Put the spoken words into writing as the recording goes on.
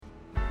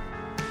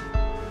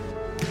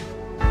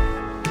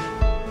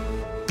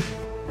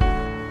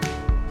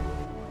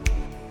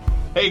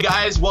Hey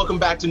guys, welcome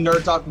back to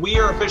Nerd Talk. We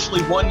are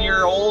officially 1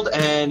 year old,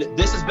 and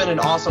this has been an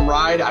awesome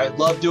ride. I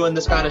love doing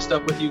this kind of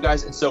stuff with you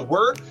guys, and so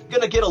we're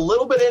going to get a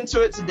little bit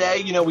into it today.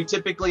 You know, we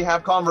typically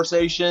have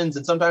conversations,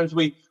 and sometimes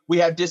we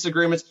have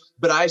disagreements,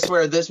 but I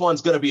swear this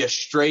one's going to be a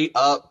straight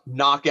up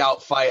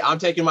knockout fight. I'm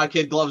taking my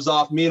kid gloves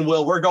off. Me and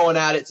Will, we're going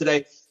at it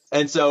today.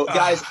 And so,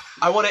 guys,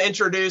 I want to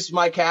introduce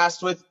my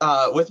cast with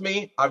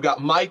me. I've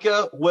got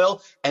Micah,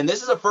 Will, and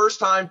this is a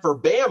first time for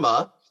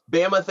Bama.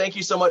 Bama, thank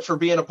you so much for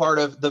being a part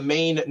of the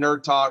main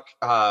Nerd Talk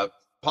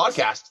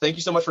podcast. Thank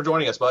you so much for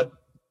joining us, bud.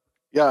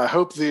 Yeah, I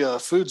hope the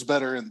food's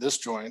better in this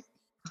joint.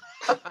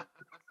 I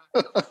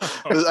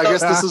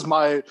guess this is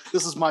my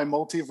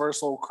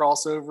multiversal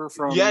crossover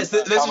from. Yes,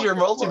 this is your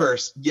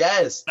multiverse.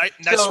 Yes,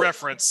 nice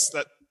reference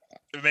that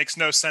it makes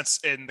no sense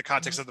in the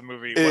context of the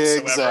movie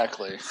whatsoever.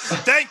 Exactly.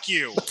 Thank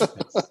you.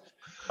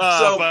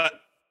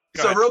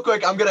 So real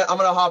quick, I'm gonna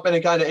hop in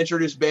and kind of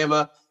introduce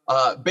Bama.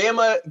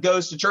 Bama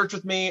goes to church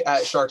with me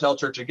at Chartel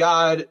Church of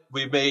God.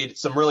 We've made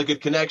some really good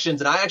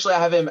connections, and I actually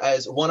have him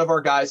as one of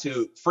our guys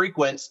who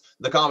frequents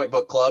the comic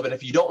book club. And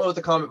if you don't know what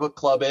the comic book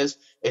club is,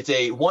 it's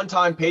a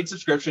one-time paid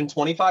subscription,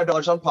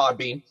 $25 on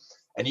Podbean,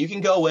 and you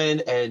can go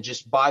in and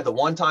just buy the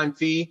one-time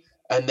fee,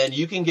 and then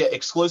you can get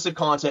exclusive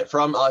content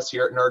from us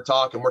here at Nerd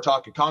Talk, and we're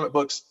talking comic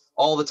books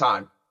all the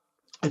time.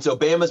 And so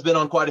Bama's been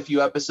on quite a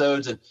few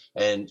episodes,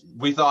 and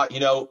we thought, you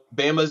know,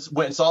 Bama's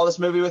went and saw this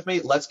movie with me.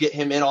 Let's get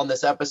him in on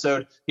this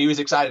episode. He was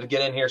excited to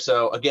get in here.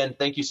 So again,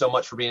 thank you so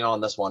much for being on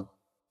this one.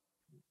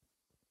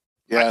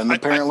 Yeah, and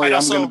apparently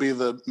I'm going to be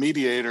the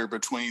mediator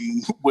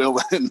between Will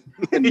and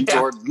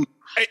Jordan.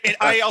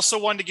 I also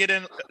wanted to get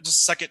in just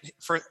a second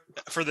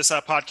for this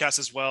podcast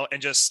as well,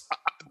 and just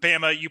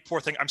Bama, you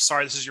poor thing. I'm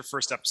sorry, this is your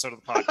first episode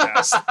of the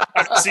podcast.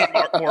 I've seen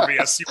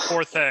Morbius, you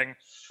poor thing.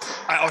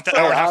 I want that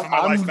hour and a half of my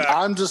life back.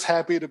 I'm just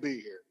happy to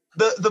be here.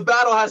 The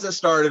battle hasn't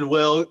started,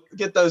 Will.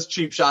 Get those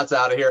cheap shots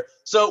out of here.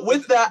 So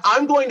with that,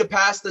 I'm going to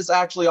pass this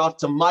actually off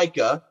to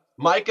Micah.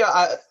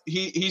 Micah,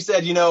 he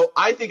said, you know,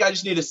 I think I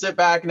just need to sit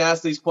back and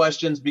ask these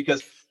questions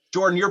because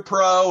Jordan, you're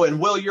pro, and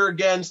Will, you're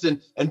against,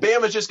 and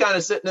Bama's just kind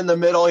of sitting in the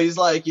middle. He's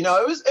like, you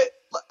know,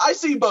 I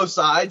see both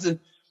sides,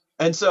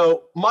 and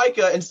so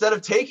Micah, instead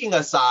of taking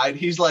a side,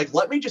 he's like,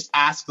 let me just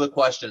ask the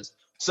questions.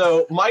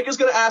 So Micah's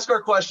going to ask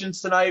our questions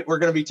tonight. We're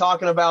going to be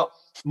talking about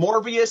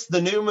Morbius,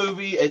 the new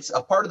movie. It's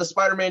a part of the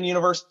Spider-Man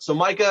universe. So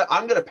Micah,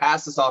 I'm going to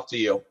pass this off to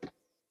you.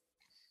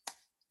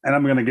 And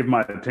I'm going to give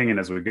my opinion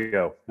as we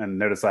go. And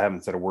notice I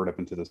haven't said a word up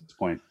until this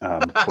point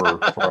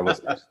for our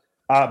listeners.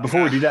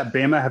 Before we do that,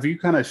 Bama, have you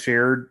kind of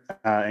shared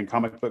in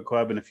Comic Book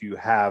Club? And if you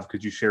have,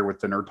 could you share with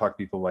the Nerd Talk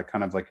people, like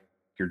kind of like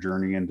your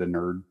journey into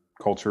nerd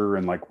culture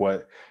and like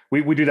what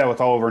we do that with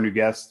all of our new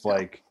guests,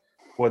 like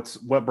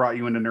what brought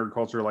you into nerd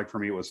culture? Like for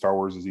me, it was Star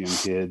Wars as a young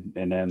kid,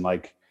 and then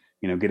like,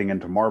 you know, getting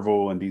into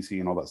Marvel and DC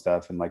and all that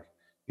stuff, and like,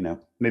 you know,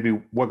 maybe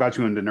what got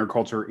you into nerd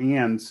culture,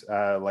 and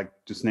like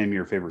just name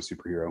your favorite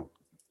superhero.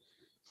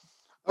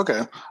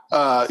 Okay.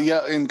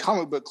 Yeah, in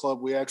Comic Book Club,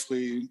 we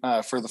actually,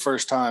 for the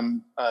first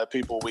time,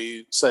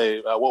 we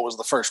say, what was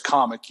the first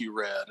comic you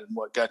read and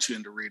what got you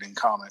into reading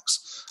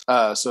comics?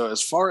 So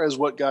as far as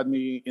what got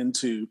me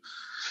into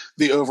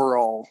the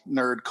overall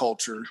nerd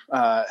culture,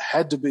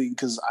 had to be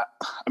because,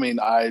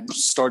 I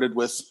started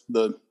with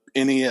the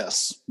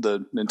NES,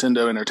 the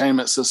Nintendo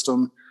Entertainment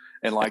System,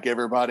 and like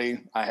everybody,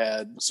 I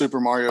had Super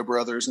Mario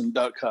Brothers and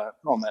Duck Hunt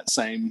on that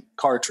same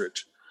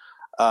cartridge.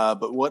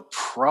 But what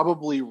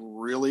probably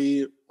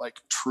really, like,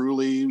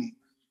 truly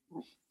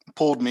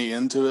pulled me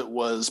into it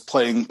was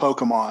playing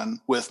Pokemon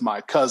with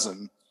my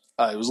cousin.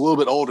 He was a little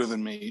bit older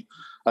than me.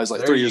 I was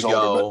like 3 years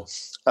older.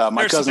 But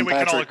my cousin Patrick,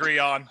 we can all agree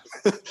on.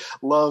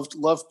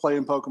 loved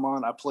playing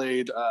Pokemon.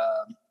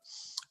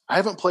 I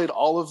haven't played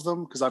all of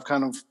them because I've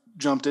kind of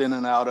jumped in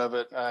and out of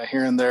it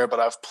here and there. But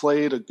I've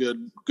played a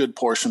good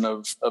portion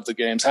of the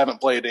games.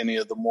 Haven't played any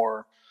of the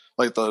more,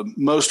 like the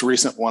most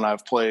recent one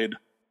I've played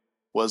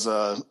was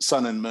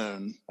Sun and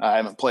Moon. I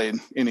haven't played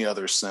any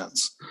others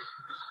since.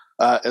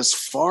 As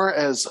far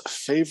as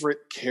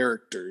favorite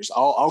characters,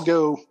 I'll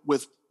go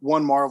with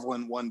one Marvel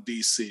and one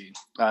DC.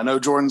 I know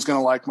Jordan's going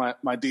to like my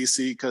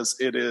DC because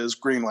it is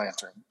Green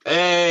Lantern.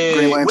 Hey,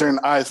 Green Lantern.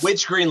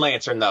 Which Green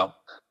Lantern though?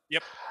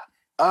 Yep.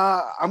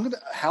 I'm gonna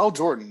Hal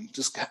Jordan.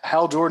 Just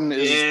Hal Jordan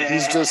is.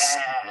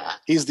 Yeah.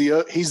 He's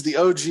the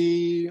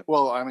OG.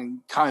 Well, I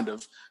mean, kind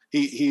of.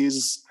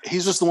 He's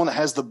just the one that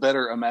has the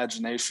better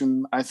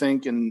imagination, I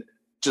think, and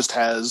just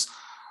has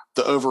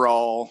the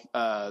overall.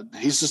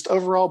 He's just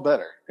overall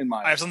better in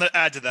my. I have something to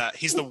add to that.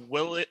 He's the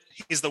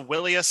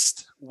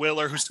williest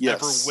Willer who's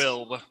ever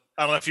willed.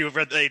 I don't know if you've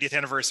read the 80th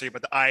anniversary,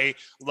 but I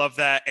love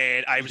that,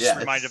 and I was just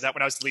reminded of that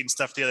when I was deleting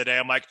stuff the other day.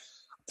 I'm like,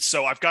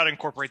 so I've got to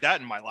incorporate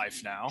that in my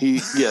life now. He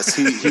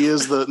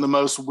is the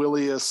most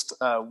williest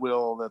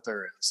Will that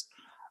there is.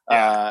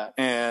 Yeah.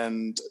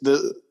 And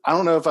I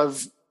don't know if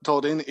I've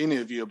told any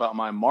of you about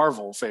my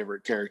Marvel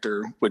favorite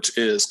character, which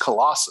is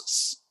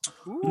Colossus.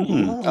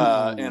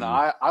 And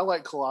I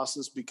like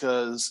Colossus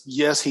because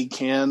yes, he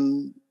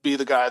can be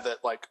the guy that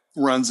like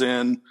runs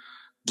in,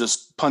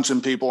 just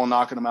punching people and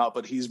knocking them out,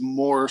 but he's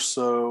more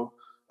so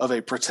of a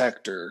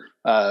protector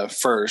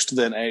first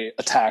than a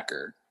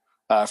attacker.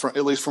 From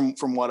at least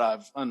from what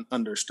I've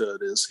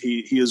understood, is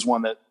he is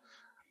one that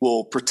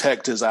will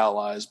protect his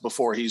allies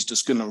before he's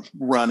just going to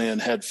run in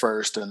head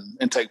first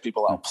and take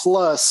people out.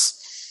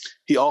 Plus,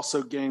 he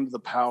also gained the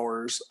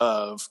powers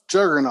of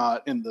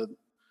Juggernaut in the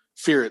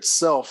Fear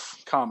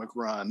Itself comic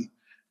run,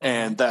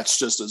 and that's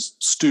just a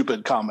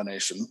stupid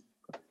combination.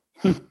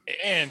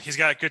 And he's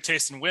got good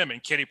taste in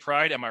women. Kitty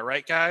Pryde, am I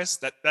right, guys?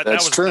 That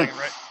That's was true. the thing,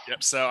 right?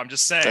 Yep. So I'm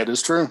just saying that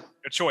is true.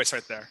 Good choice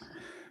right there.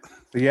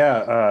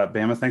 Yeah,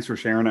 Bama, thanks for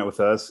sharing that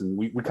with us. And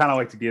we kind of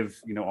like to give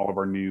all of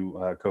our new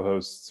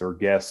co-hosts or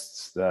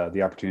guests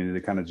the opportunity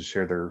to kind of just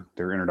share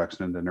their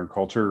introduction into nerd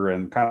culture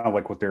and kind of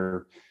like what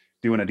they're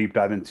doing a deep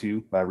dive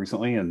into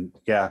recently. And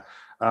yeah,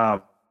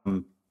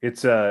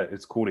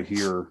 it's cool to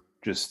hear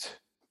just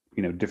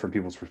different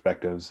people's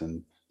perspectives,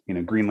 and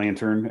Green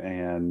Lantern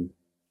and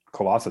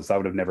Colossus, I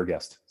would have never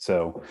guessed.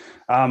 So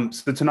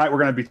tonight we're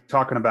going to be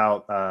talking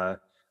about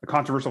a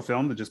controversial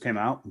film that just came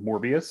out,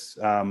 Morbius.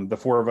 The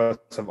four of us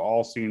have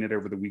all seen it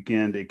over the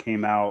weekend. It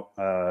came out,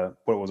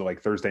 what was it,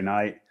 like Thursday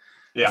night?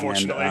 Yeah,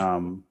 unfortunately.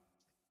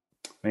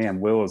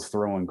 Man, Will is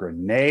throwing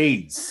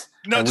grenades.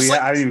 No, I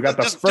haven't even got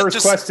the first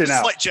question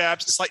out. Slight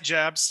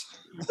jabs.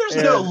 There's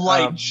no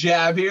light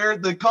jab here.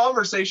 The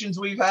conversations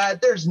we've had,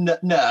 there's no.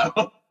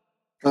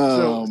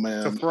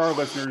 Man. So for our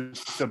listeners,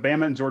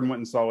 Bama and Jordan went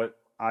and saw it.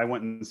 I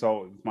went and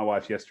saw it with my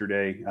wife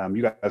yesterday.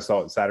 You guys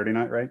saw it Saturday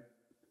night, right?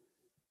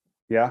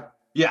 Yeah.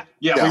 Yeah.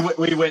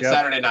 We went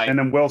Saturday night, and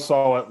then Will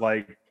saw it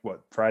like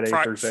what,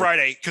 Thursday?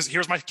 Friday. Because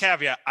here's my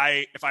caveat: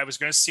 if I was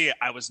going to see it,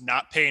 I was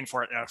not paying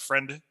for it. And a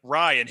friend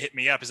Ryan hit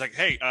me up. He's like,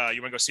 "Hey,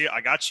 you want to go see it?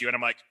 I got you." And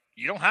I'm like,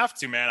 "You don't have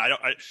to, man.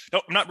 I'm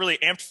not really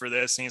amped for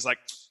this." And he's like,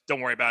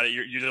 "Don't worry about it.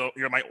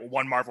 You're my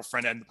one Marvel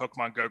friend in the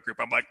Pokemon Go group."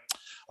 I'm like,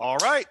 "All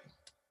right,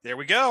 there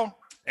we go."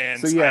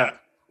 And so yeah.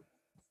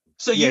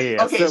 So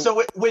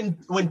when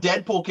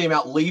Deadpool came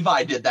out,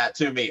 Levi did that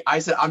to me. I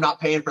said, I'm not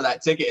paying for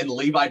that ticket, and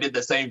Levi did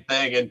the same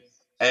thing,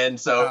 and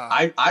so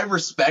I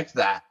respect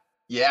that.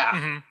 Yeah.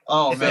 Mm-hmm.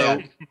 Oh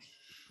man.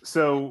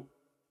 So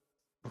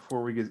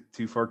before we get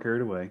too far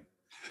carried away,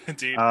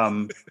 indeed.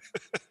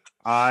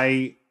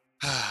 I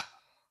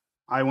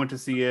went to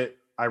see it.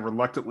 I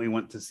reluctantly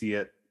went to see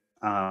it.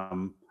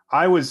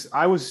 I was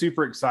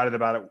super excited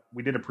about it.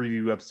 We did a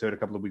preview episode a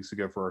couple of weeks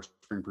ago for our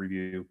spring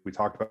preview. We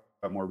talked about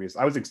Morbius.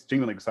 I was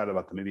extremely excited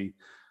about the movie.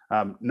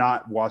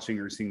 Not watching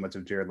or seeing much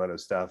of Jared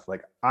Leto's stuff.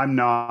 Like, I'm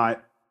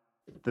not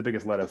the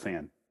biggest Leto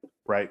fan,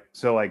 right?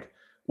 So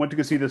went to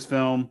go see this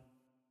film.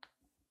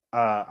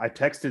 I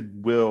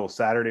texted Will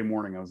Saturday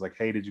morning. I was like,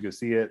 "Hey, did you go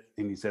see it?"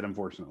 And he said,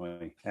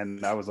 "Unfortunately."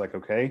 And I was like,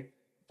 "Okay,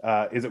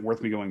 is it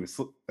worth me going to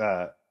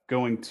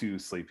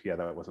sleep?" Yeah,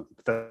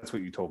 that's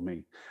what you told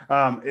me.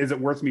 Is it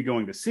worth me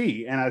going to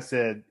see? And I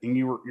said, and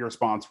your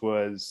response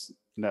was,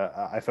 "No,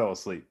 I fell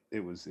asleep.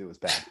 It was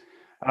bad."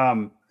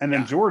 And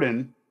then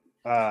Jordan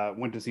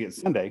went to see it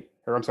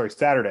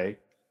Saturday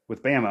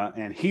with Bama,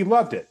 and he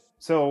loved it.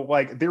 So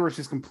there was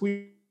just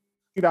complete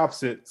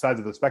opposite sides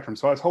of the spectrum.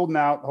 So I was holding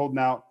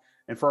out.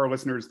 And for our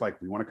listeners,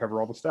 we want to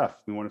cover all the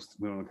stuff. We want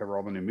to cover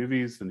all the new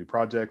movies, the new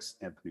projects,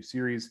 and the new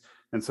series.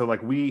 And so I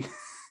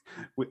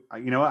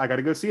got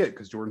to go see it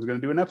because Jordan's going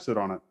to do an episode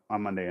on it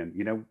on Monday. And,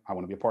 I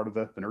want to be a part of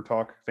the Nerd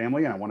Talk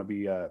family, and I want to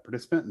be a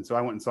participant. And so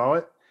I went and saw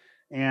it.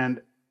 And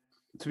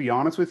to be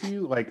honest with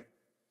you, it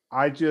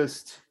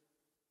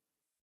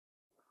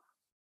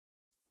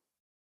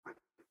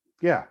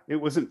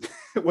wasn't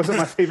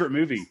my favorite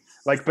movie.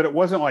 But it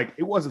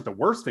wasn't the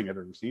worst thing I've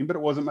ever seen, but it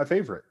wasn't my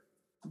favorite.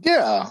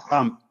 Yeah.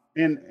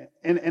 And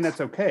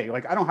that's okay.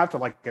 I don't have to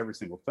like every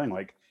single thing.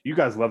 You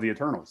guys love the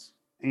Eternals.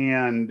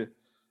 And,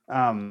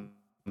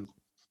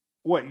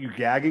 what, you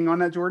gagging on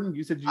that, Jordan?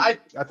 You said I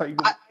thought you.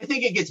 I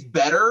think it gets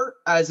better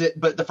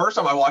but the first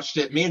time I watched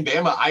it, me and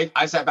Bama,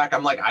 I sat back.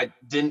 I'm like, I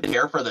didn't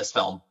care for this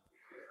film.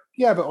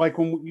 Yeah, but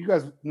when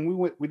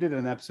we did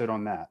an episode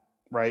on that,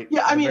 right?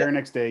 Yeah, the very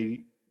next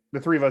day, the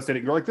three of us did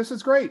it. You're like, "This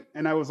is great,"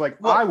 and I was like,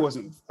 I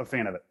wasn't a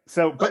fan of it.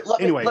 So, but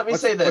anyway, let me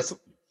say this: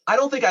 I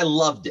don't think I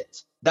loved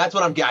it. That's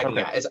what I'm gagging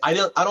at. Is I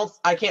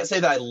can't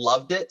say that I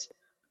loved it,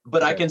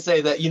 but I can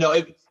say that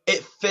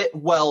it fit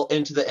well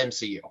into the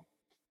MCU.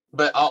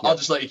 But I'll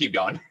just let you keep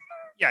going.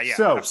 Yeah,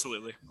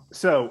 absolutely.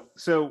 So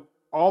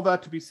all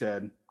that to be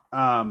said,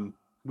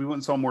 we went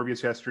and saw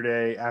Morbius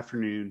yesterday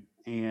afternoon,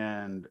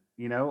 and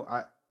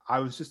I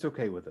was just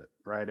okay with it.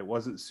 Right? It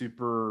wasn't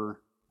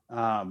super.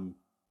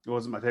 It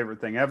wasn't my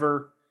favorite thing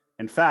ever.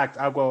 In fact,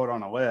 I'll go out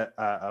on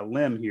a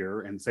limb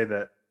here and say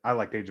that I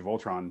liked Age of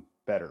Ultron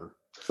better.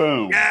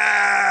 Boom.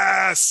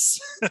 Yes.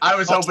 I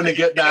was hoping to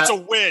get that. That's a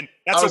win.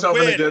 I was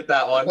hoping to get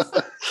that one.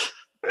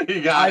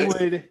 You got it. I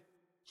would.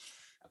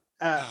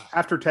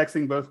 After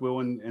texting both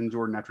Will and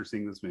Jordan after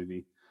seeing this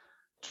movie,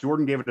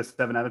 Jordan gave it a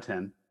 7 out of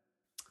 10.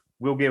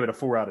 Will gave it a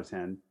 4 out of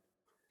 10.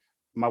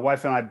 My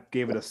wife and I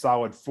gave it a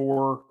solid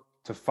 4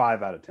 to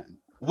 5 out of 10.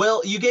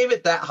 Will, you gave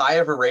it that high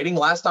of a rating.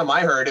 Last time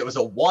I heard it was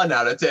a 1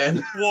 out of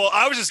 10. Well,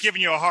 I was just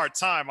giving you a hard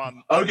time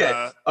on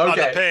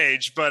the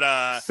page,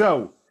 but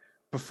so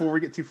before we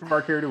get too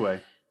far carried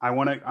away, I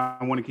want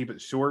to keep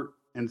it short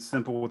and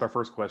simple with our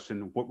first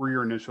question. What were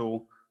your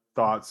initial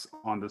thoughts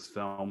on this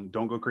film?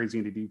 Don't go crazy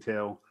into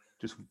detail.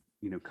 Just,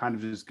 kind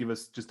of just give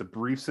us just a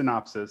brief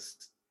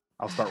synopsis.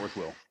 I'll start with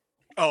Will.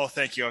 Oh,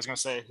 thank you. I was going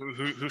to say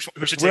who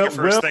should take it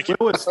first. Thank you.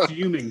 Will is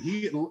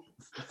fuming.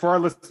 For our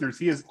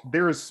listeners,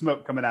 there is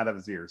smoke coming out of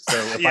his ears. So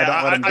if I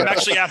don't let him I'm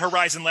actually at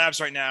Horizon Labs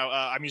right now.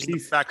 I'm using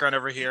the background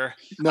over here.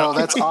 No,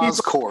 that's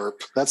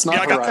Oscorp. That's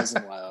not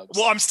Horizon Labs.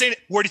 Well, I'm standing.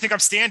 Where do you think I'm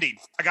standing?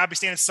 I got to be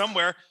standing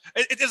somewhere.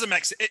 It doesn't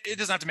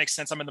have to make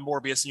sense. I'm in the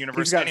Morbius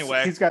universe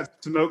anyway. He's got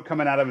smoke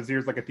coming out of his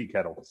ears like a tea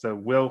kettle. So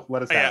Will,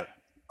 let us have it.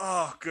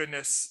 Oh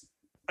goodness.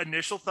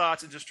 Initial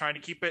thoughts and just trying to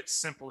keep it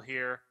simple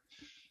here.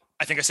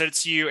 I think I said it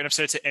to you, and I've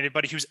said it to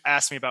anybody who's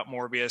asked me about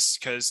Morbius,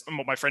 because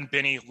my friend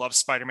Benny loves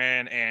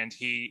Spider-Man, and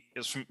he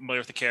is familiar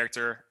with the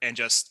character, and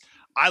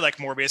I like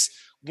Morbius.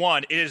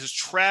 One, it is a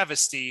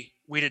travesty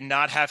we did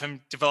not have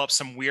him develop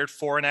some weird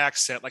foreign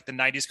accent like the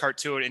 90s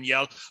cartoon and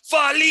yell,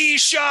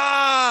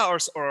 Felicia!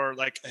 Or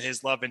like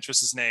his love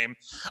interest's name.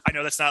 I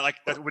know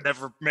that would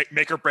never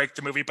make or break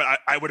the movie, but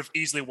I would have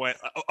easily went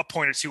a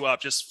point or two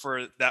up just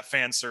for that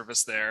fan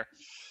service there.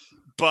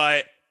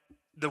 But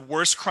the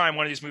worst crime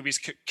one of these movies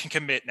can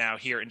commit now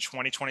here in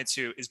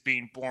 2022 is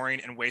being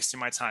boring and wasting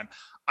my time.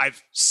 I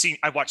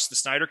watched the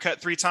Snyder Cut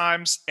 3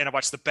 times, and I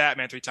watched the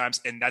Batman 3 times,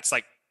 and that's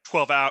like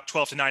 12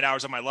 to 9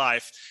 hours of my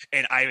life,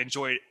 and I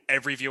enjoyed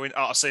every viewing.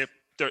 I'll say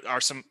there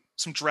are some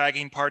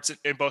dragging parts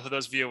in both of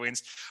those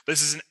viewings, but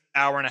this is an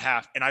hour and a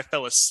half, and I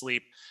fell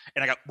asleep,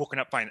 and I got woken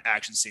up by an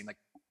action scene.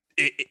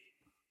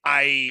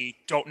 I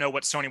don't know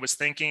what Sony was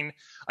thinking.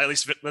 At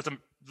least let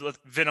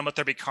Venom, Let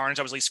There Be Carnage,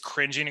 I was at least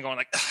cringing and going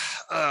like,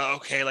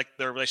 okay, like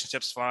their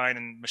relationship's fine,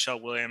 and Michelle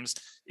Williams.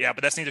 Yeah,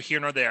 but that's neither here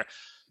nor there.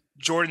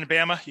 Jordan and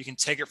Bama, you can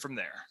take it from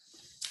there.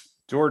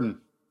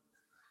 Jordan.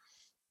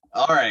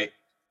 All right.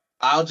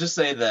 I'll just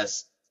say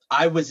this.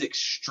 I was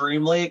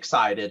extremely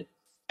excited,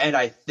 and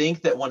I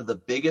think that one of the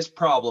biggest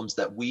problems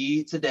that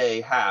we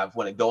today have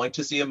when going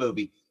to see a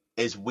movie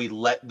is we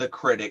let the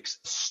critics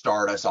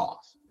start us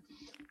off.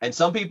 And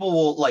some people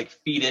will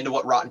feed into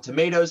what Rotten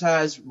Tomatoes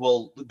has.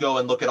 We'll go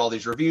and look at all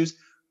these reviews.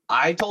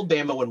 I told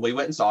Bama when we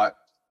went and saw it,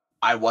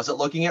 I wasn't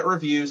looking at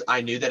reviews.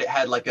 I knew that it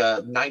had like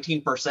a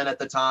 19% at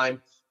the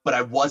time, but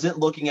I wasn't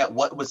looking at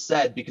what was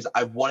said because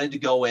I wanted to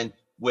go in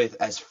with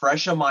as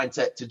fresh a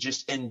mindset to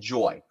just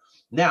enjoy.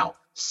 Now,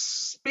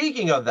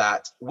 speaking of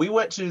that, we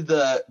went to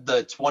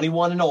the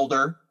 21 and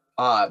older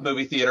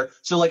movie theater.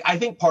 So I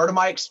think part of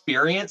my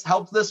experience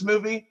helped this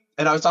movie.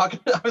 And I was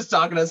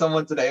talking to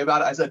someone today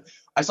about it. I said,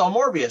 I saw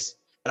Morbius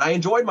and I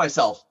enjoyed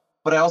myself,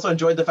 but I also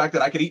enjoyed the fact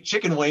that I could eat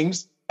chicken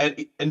wings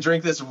and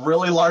drink this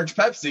really large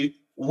Pepsi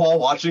while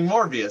watching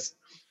Morbius.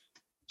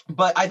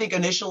 But I think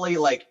initially,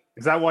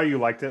 is that why you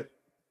liked it?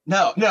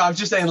 No, I'm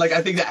just saying,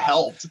 I think that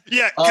helped.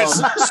 Yeah,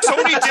 because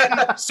Sony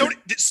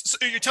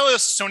didn't. You're telling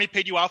us Sony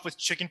paid you off with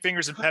chicken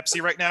fingers and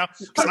Pepsi right now?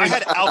 Because I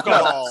had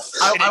alcohol,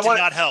 and it did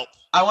not help.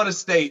 I want to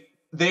state,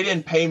 they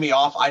didn't pay me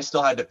off. I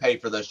still had to pay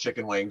for those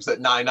chicken wings at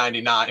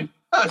 $9.99.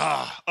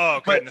 Oh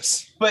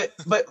goodness! But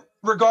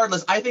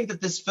regardless, I think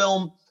that this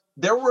film,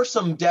 there were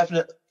some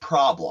definite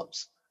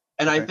problems,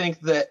 and okay. I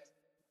think that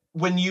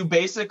when you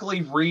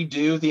basically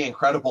redo the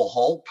Incredible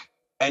Hulk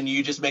and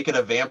you just make it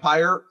a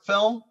vampire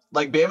film,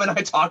 Bam and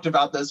I talked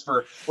about this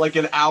for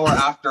an hour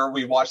after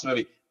we watched the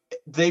movie.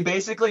 They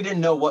basically didn't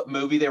know what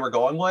movie they were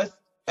going with,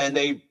 and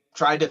they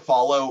tried to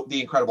follow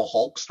the Incredible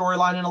Hulk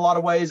storyline in a lot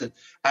of ways and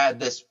add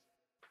this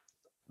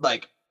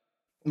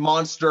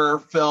monster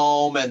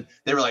film, and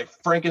they were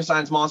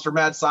Frankenstein's monster,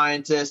 mad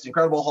scientist,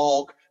 Incredible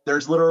Hulk.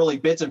 There's literally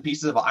bits and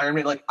pieces of Iron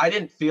Man. I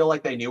didn't feel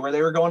like they knew where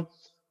they were going,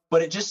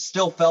 but it just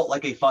still felt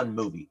like a fun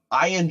movie.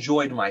 I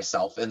enjoyed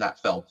myself in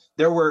that film.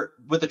 There were,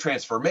 with the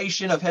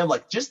transformation of him,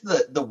 just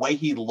the way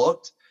he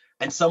looked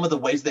and some of the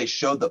ways they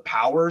showed the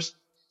powers,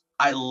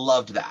 I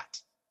loved that.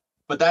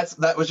 But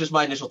that was just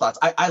my initial thoughts.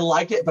 I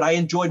liked it, but I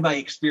enjoyed my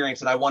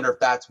experience, and I wonder if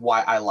that's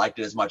why I liked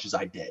it as much as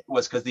I did,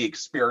 was because the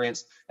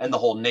experience and the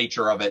whole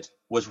nature of it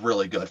was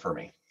really good for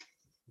me.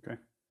 Okay.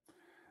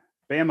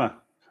 Bama,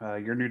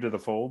 you're new to the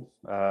fold.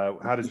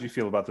 How did you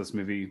feel about this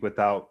movie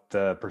without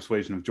the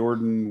persuasion of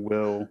Jordan,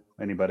 Will,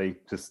 anybody?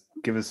 Just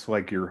give us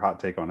your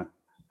hot take on it.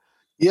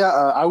 Yeah,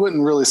 I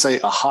wouldn't really say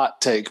a hot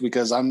take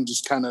because I'm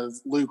just kind of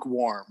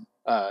lukewarm.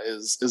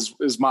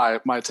 Is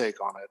my take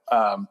on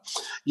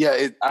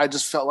it. I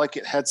just felt like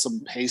it had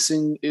some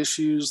pacing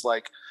issues.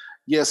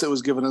 Yes, it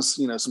was giving us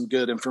some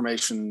good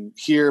information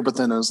here, but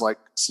then it was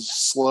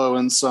slow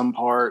in some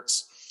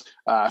parts.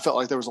 I felt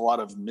like there was a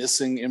lot of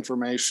missing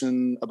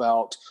information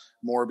about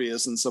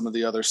Morbius and some of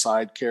the other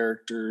side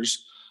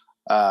characters.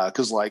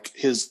 Because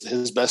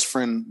his best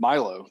friend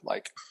Milo,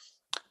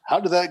 how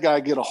did that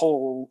guy get a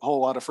whole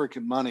lot of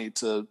freaking money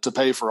to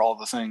pay for all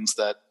the things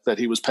that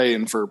he was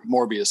paying for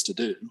Morbius to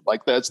do?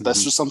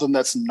 That's just something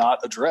that's not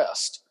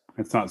addressed.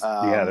 It's not.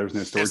 There's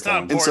no storytelling. It's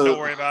not important. Don't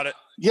worry about it.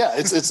 Yeah,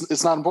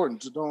 it's not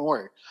important. Don't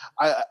worry.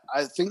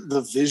 I think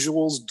the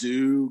visuals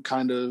do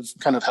kind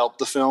of help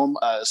the film,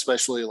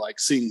 especially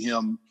seeing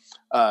him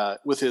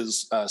with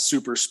his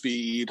super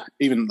speed,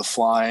 even the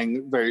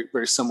flying, very,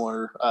 very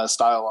similar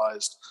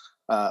stylized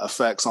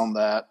effects on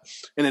that.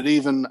 And it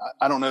even,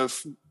 I don't know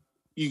if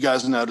you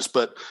guys noticed,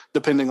 but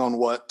depending on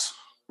what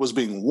was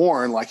being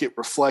worn, like it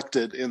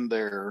reflected in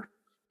their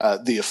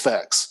the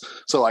effects.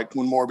 So like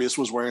when Morbius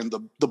was wearing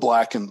the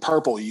black and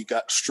purple, you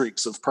got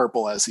streaks of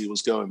purple as he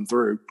was going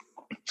through.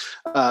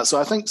 So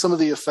I think some of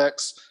the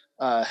effects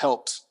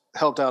helped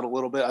out a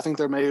little bit. I think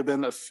there may have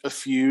been a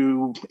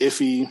few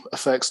iffy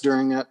effects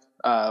during it,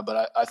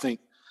 but I think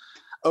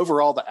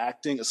overall the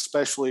acting,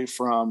 especially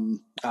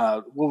from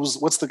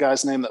what's the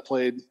guy's name that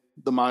played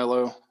the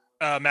Milo?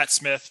 Matt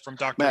Smith from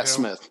Doctor Who. Matt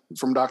Smith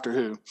from Doctor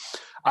Who.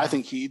 I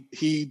think he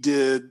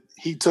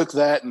took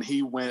that and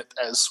he went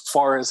as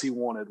far as he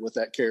wanted with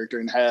that character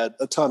and had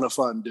a ton of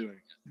fun doing it.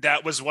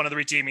 That was one of the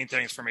redeeming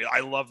things for me. I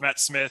love Matt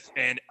Smith,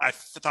 and I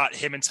thought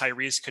him and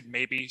Tyrese could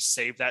maybe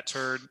save that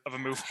turd of a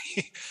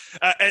movie.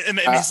 and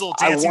his little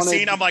dancing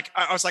scene, I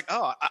was like,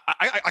 oh,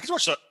 I could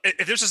watch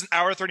if there's just an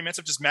hour, 30 minutes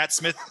of just Matt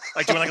Smith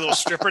like doing like a little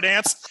stripper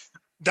dance,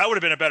 that would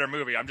have been a better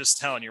movie. I'm just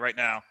telling you right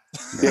now.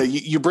 Yeah,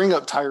 you bring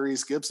up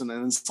Tyrese Gibson,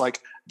 and it's like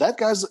that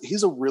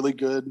he's a really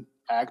good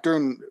actor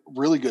and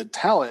really good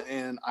talent,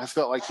 and I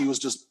felt like he was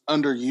just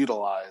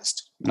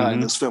underutilized in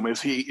this film.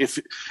 If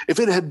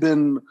it had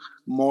been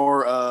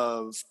more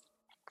of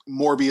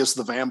Morbius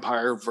the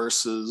vampire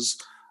versus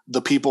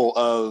the people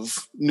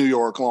of New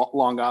York,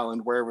 Long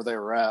Island, wherever they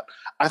were at,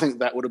 I think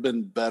that would have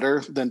been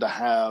better than to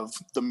have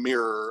the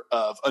mirror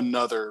of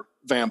another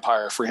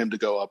vampire for him to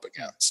go up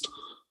against.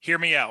 Hear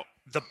me out.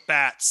 The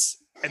Bats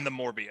and the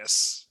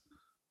Morbius,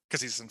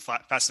 because he's in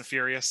Fast and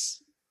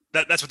Furious.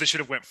 That's what they should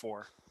have went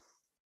for.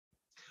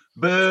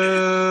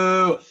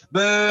 Boo! Boo!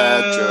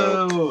 Bad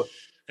joke.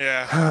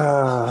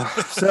 Yeah.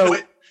 So,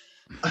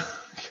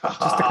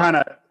 just to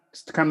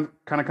kind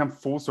of come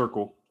full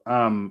circle.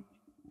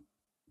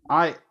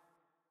 I've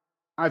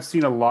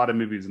seen a lot of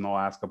movies in the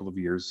last couple of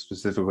years,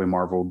 specifically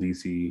Marvel,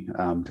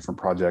 DC, different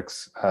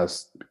projects.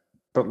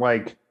 But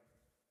like,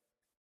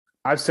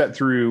 I've sat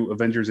through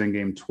Avengers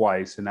Endgame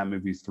twice, and that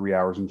movie's 3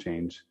 hours and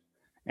change,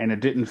 and it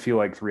didn't feel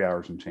like 3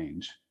 hours and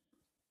change.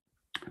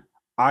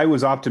 I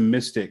was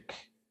optimistic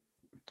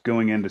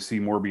going in to see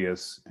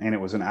Morbius, and it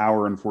was an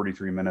hour and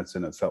 43 minutes,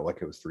 and it felt like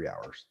it was 3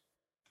 hours.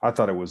 I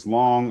thought it was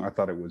long. I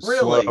thought it was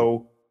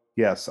slow.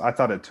 Yes, I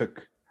thought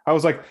I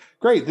was like,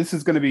 great, this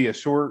is going to be a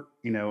short,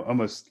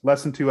 almost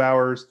less than 2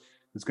 hours.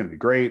 It's going to be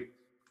great.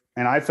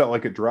 And I felt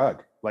like it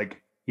drug.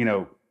 Like,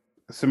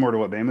 similar to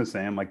what Bam is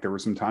saying, like there were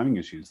some timing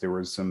issues. There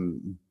were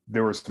some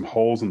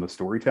holes in the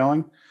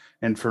storytelling.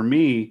 And for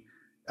me,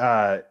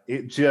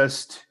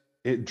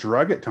 it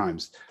drug at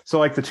times. So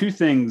like the two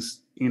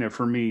things,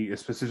 for me,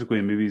 specifically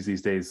in movies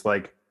these days,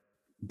 like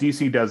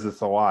DC does this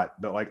a lot,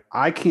 but like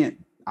I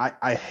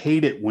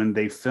hate it when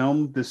they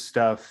film this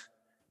stuff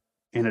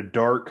in a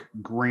dark,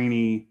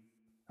 grainy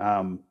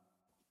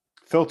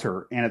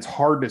filter, and it's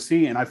hard to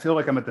see. And I feel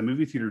like I'm at the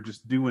movie theater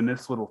just doing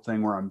this little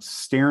thing where I'm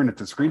staring at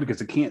the screen because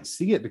I can't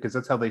see it, because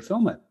that's how they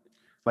film it.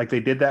 Like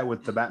they did that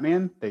with the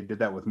Batman, they did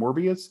that with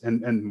Morbius,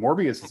 and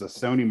Morbius is a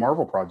Sony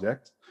Marvel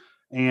project,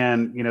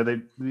 and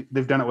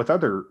they've done it with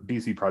other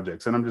DC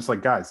projects. And I'm just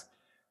like, guys,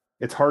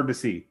 it's hard to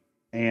see.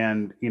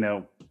 And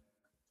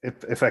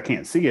if I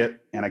can't see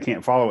it and I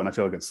can't follow it and I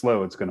feel like it's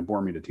slow, it's going to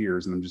bore me to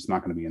tears, and I'm just not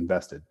going to be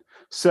invested.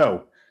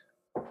 So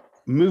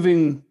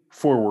moving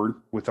forward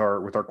with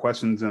our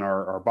questions in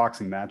our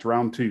boxing match,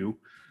 round 2,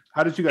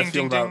 how did you guys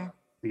feel about?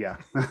 Yeah,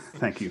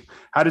 thank you.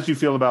 How did you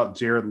feel about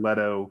Jared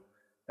Leto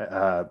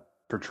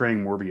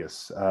portraying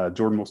Morbius?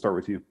 Jordan, we'll start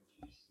with you.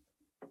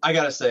 I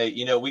gotta say,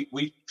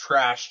 we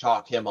trash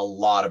talk him a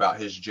lot about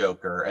his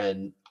Joker,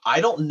 and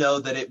I don't know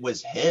that it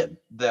was him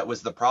that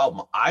was the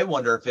problem. I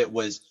wonder if it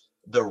was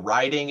the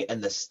writing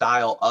and the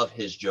style of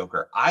his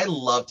Joker. I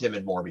loved him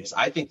in Morbius.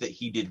 I think that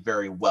he did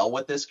very well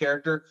with this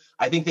character.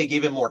 I think they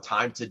gave him more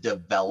time to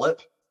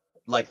develop,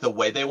 like the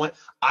way they went.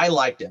 I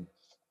liked him,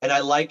 and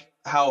I like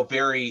how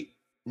very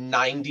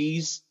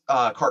 90s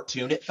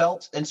cartoon it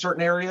felt in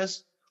certain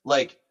areas.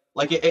 Like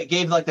it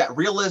gave like that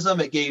realism,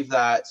 it gave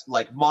that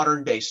like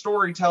modern day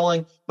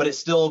storytelling, but it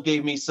still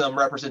gave me some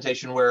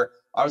representation where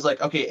I was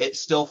like, okay, it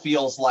still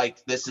feels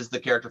like this is the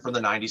character from the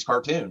 90s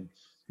cartoon.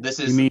 This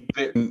is. You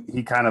mean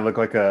he kind of looked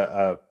like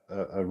a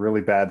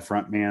really bad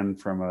front man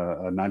from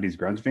a 90s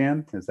grunge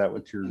band? Is that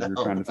what you're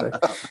trying to say?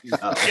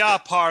 No. Yeah,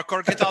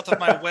 Parker, get out of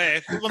my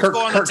way. Who wants to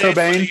go on a date,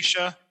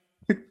 Felicia?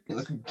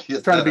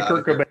 Trying to be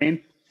Kurt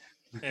Cobain.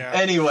 Yeah.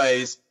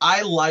 Anyways,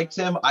 I liked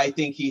him. I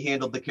think he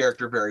handled the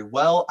character very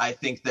well. I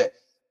think that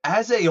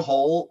as a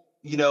whole,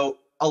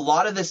 a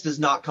lot of this does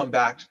not come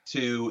back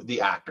to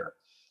the actor.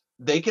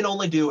 They can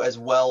only do as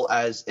well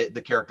as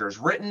the character is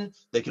written.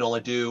 They can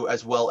only do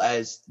as well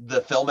as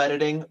the film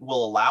editing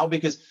will allow.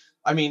 Because,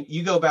 I mean,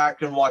 you go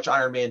back and watch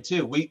Iron Man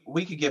 2.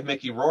 We could give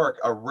Mickey Rourke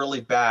a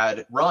really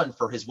bad run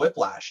for his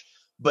whiplash.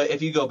 But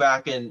if you go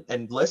back and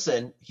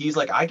listen, he's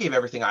like, I gave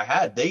everything I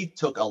had. They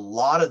took a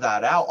lot of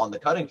that out on the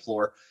cutting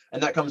floor.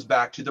 And that comes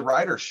back to the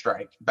writer's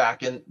strike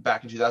back in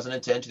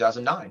 2010,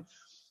 2009.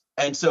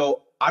 And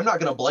so I'm not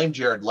going to blame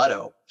Jared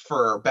Leto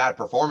for bad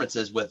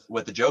performances with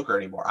the Joker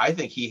anymore. I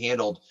think he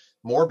handled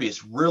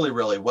Morbius really,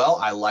 really well.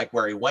 I like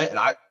where he went, and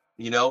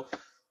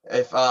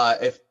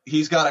if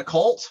he's got a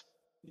cult,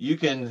 you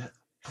can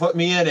put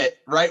me in it,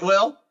 right,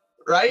 Will?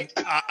 Right?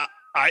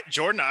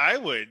 Jordan, I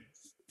would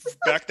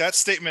back that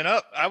statement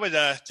up. I would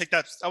take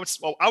that.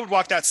 I would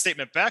walk that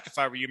statement back if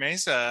I were you,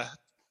 Maze.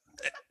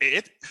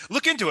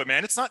 Look into it,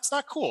 man. It's not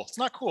cool. It's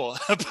not cool.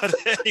 But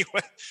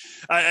anyway,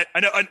 I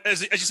know.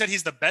 As you said,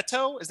 he's the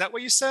Beto. Is that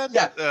what you said?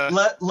 Yeah.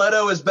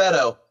 Leto is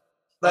Beto.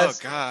 Oh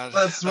God.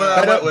 That's where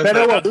I went with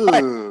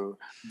Beto.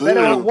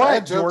 Beto, what,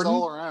 bad jokes Jordan?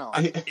 all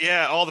around.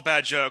 Yeah, all the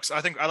bad jokes.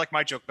 I think I like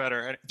my joke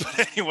better.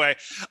 But anyway,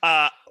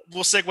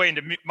 we'll segue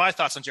into my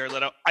thoughts on Jared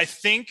Leto. I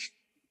think,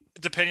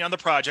 depending on the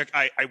project,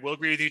 I will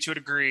agree with you to a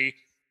degree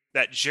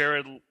that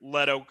Jared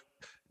Leto,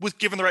 with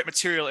given the right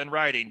material and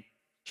writing,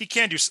 he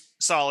can do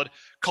solid.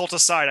 Cult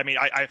aside, I mean,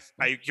 I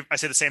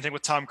say the same thing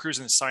with Tom Cruise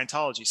and the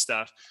Scientology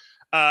stuff.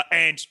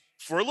 And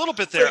for a little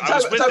bit there, I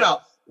was with him.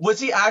 Was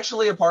he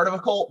actually a part of a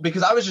cult?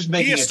 Because I was just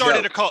making a joke. He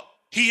started a cult.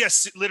 He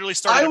has literally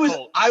started a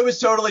cult. I was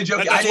totally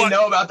joking. I didn't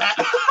know about that.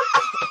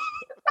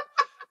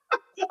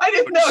 I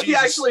didn't know he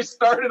actually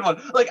started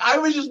one. Like, I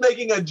was just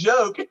making a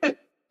joke.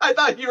 I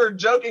thought you were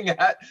joking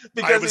at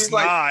because he's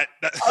like.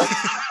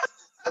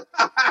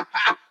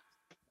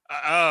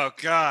 Oh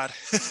God.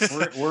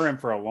 we're in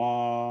for a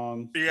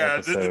long.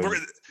 Yeah, but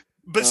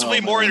this will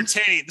be more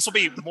entertaining. This will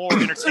be more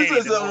entertaining.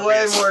 This is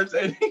way more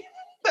entertaining.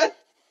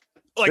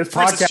 This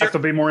podcast will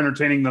be more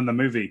entertaining than the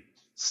movie.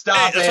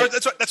 Stop it.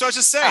 That's what I was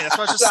just saying.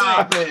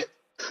 Stop it.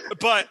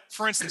 But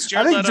for instance,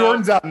 Jared I think Leto,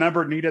 Jordan's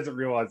outnumbered and he doesn't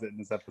realize it in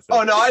this episode.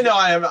 Oh no, I know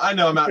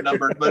I'm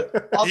outnumbered,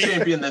 but I'll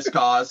champion this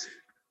cause.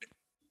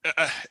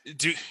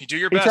 Do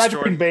your he best, tried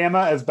Jordan. to bring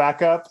Bama as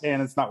backup,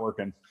 and it's not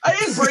working. I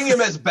didn't bring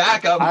him as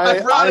backup.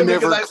 I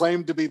never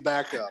claimed to be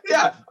backup.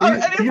 Yeah, I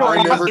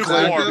never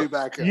claimed to be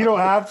backup. You don't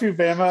have to,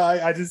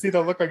 Bama. I just see the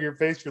look on your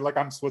face. You're like,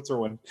 I'm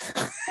Switzerland.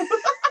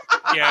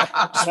 Yeah,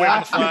 just waving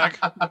the flag.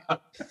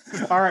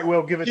 All right,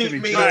 Will, give it to me.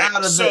 Keep me out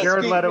of this.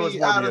 Jared Leto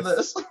is out of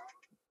this.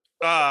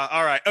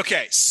 All right.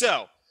 Okay.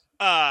 So,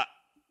 I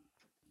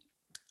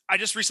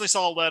just recently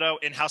saw Leto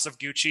in House of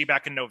Gucci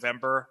back in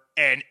November,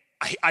 and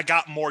I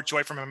got more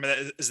joy from him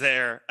as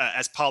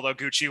Paulo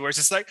Gucci, where it's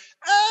just like,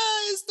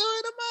 he's doing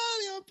a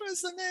Mario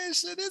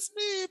impersonation. It's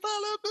me,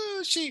 Paulo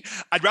Gucci.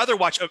 I'd rather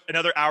watch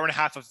another hour and a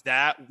half of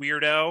that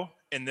weirdo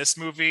in this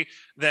movie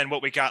than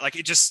what we got. Like,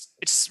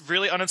 it's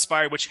really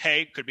uninspired, which,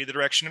 hey, could be the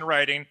direction in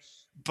writing.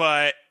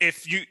 But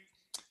if you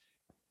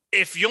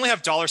only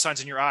have dollar signs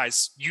in your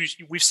eyes,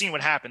 we've seen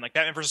what happened. Like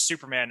Batman versus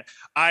Superman,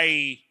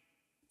 I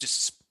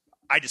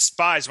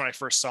despised when I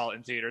first saw it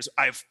in theaters.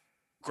 I've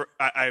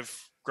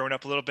grown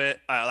up a little bit.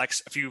 Like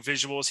a few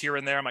visuals here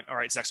and there. I'm like, all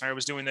right, Zack Snyder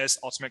was doing this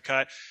ultimate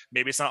cut.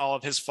 Maybe it's not all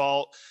of his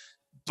fault,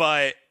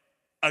 but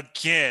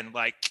again,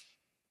 like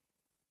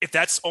if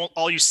that's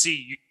all you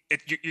see,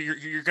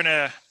 you're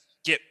gonna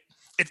get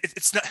it.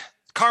 It's not,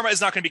 karma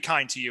is not going to be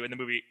kind to you in the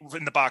movie,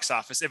 in the box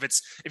office,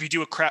 if you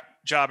do a crap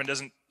job and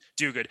doesn't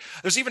do good.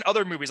 There's even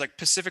other movies like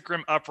Pacific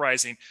Rim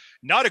Uprising,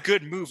 not a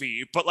good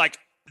movie, but like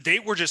they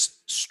were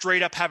just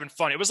straight up having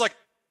fun. It was like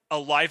a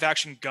live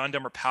action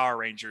Gundam or Power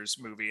Rangers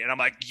movie. And I'm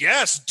like,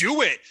 yes,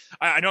 do it.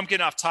 I know I'm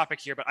getting off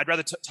topic here, but I'd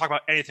rather talk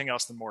about anything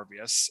else than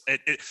Morbius.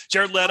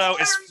 Jared Leto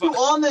is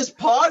on this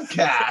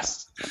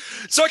podcast.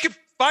 So I can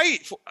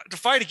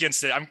fight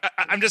against it.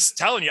 I'm just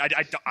telling you,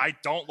 I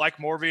don't like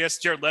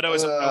Morbius. Jared Leto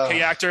is an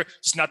okay actor,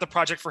 just not the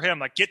project for him.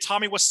 Like, get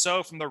Tommy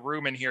Wiseau from The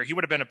Room in here. He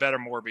would have been a better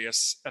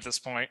Morbius at this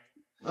point.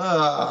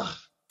 Bama,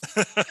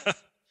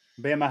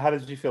 how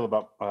did you feel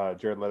about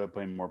Jared Leto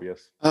playing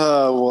Morbius?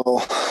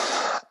 Well,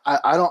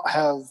 I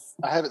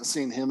haven't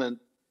seen him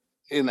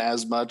in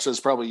as much as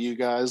probably you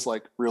guys,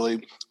 like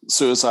really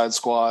Suicide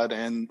Squad,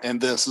 and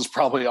this is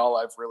probably all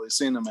I've really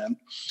seen him in.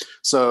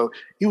 So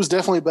he was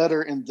definitely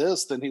better in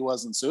this than he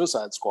was in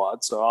Suicide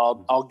Squad. So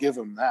I'll give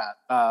him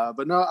that.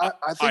 But no,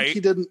 I think he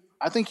didn't.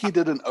 I think he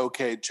did an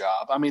okay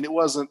job. I mean, it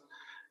wasn't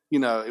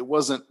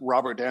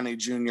Robert Downey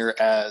Jr.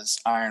 as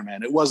Iron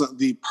Man. It wasn't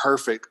the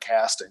perfect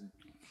casting,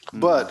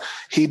 but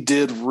he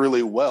did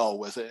really well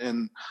with it.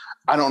 And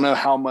I don't know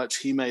how much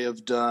he may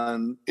have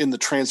done in the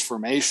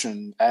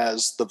transformation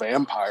as the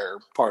vampire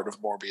part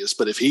of Morbius,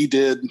 but if he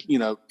did,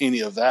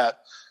 any of that,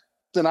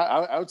 then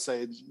I would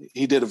say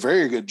he did a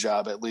very good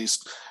job, at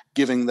least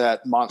giving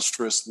that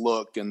monstrous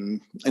look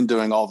and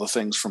doing all the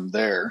things from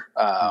there.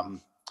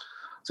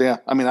 So yeah,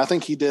 I mean, I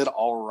think he did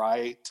all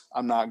right.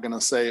 I'm not going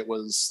to say it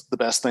was the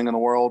best thing in the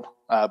world,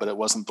 but it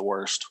wasn't the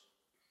worst.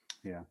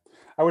 Yeah,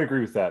 I would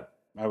agree with that.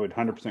 I would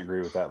 100% agree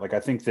with that. Like, I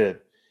think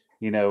that,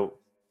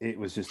 it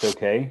was just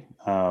okay.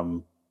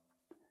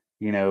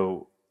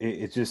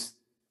 It just,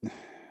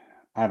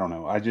 I don't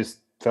know. I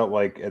just felt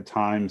like at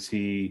times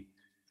it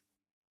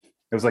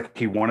was like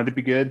he wanted to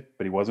be good,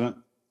 but he wasn't.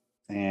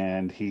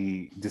 And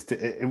he just,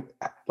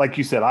 like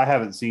you said, I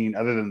haven't seen,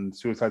 other than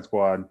Suicide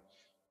Squad,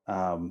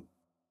 the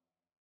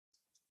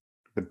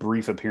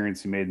brief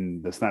appearance he made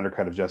in the Snyder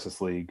Cut of Justice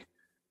League.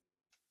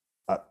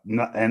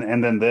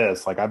 and then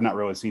this, like, I've not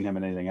really seen him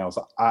in anything else.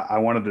 I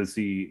wanted to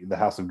see the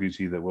House of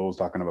Gucci that Will was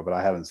talking about, but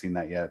I haven't seen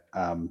that yet.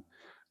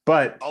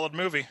 But solid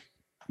movie.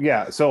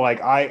 Yeah, so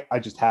like I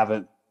just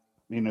haven't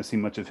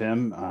seen much of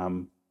him.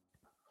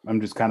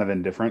 I'm just kind of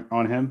indifferent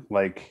on him.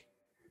 Like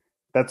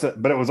but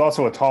it was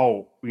also a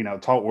tall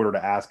order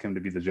to ask him to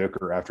be the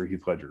Joker after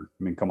Heath Ledger.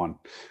 I mean, come on.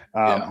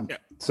 Yeah.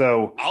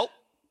 So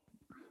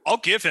I'll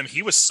give him.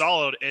 He was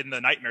solid in the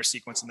nightmare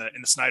sequence in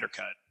the Snyder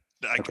cut.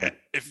 Okay.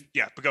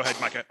 But go ahead,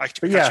 Micah. I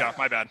cut you off.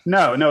 My bad.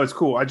 No, it's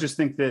cool. I just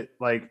think that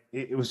like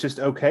it was just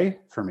okay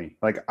for me.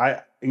 Like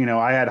I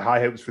had high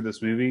hopes for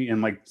this movie,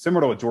 and like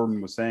similar to what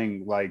Jordan was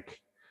saying, like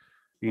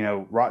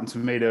Rotten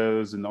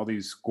Tomatoes and all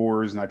these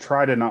scores, and I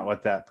try to not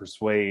let that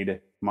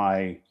persuade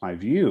my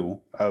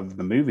view of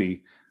the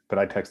movie. But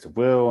I texted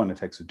Will and I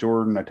texted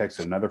Jordan. I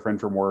texted another friend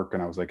from work,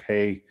 and I was like,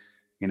 hey,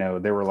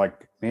 they were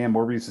like, man,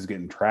 Morbius is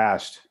getting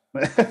trashed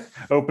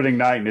opening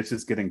night, and it's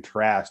just getting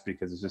trashed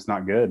because it's just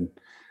not good.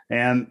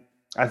 And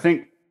I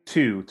think,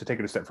 too, to take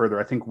it a step further,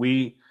 I think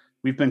we've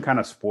been kind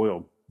of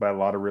spoiled by a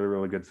lot of really,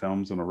 really good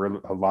films and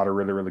a lot of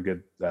really, really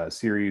good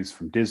series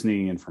from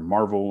Disney and from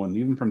Marvel and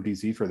even from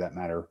DC for that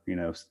matter.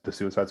 The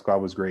Suicide Squad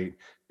was great.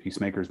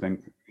 Peacemaker's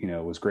been,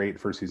 was great.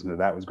 First season of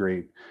that was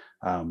great.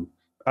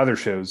 Other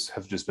shows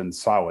have just been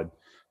solid.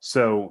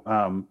 So,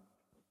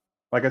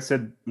 like I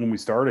said when we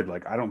started,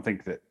 like I don't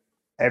think that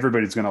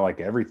everybody's going to like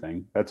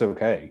everything. That's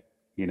okay,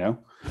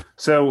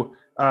 So.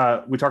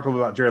 We talked a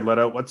little about Jared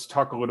Leto. Let's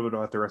talk a little bit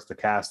about the rest of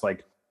the cast.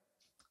 Like,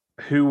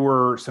 who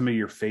were some of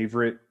your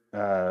favorite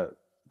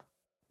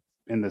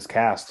in this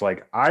cast?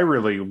 Like, I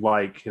really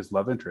like his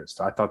love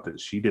interest. I thought that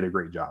she did a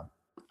great job.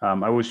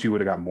 I wish she would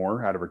have got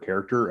more out of her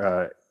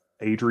character.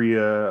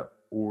 Adria,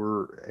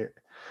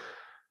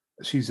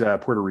 she's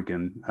Puerto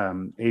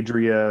Rican.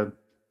 Adria,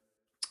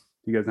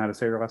 you guys know how to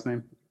say her last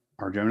name?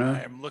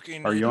 Arjona? I'm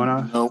looking.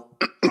 Arjona?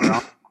 Nope.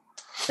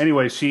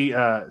 Anyway, she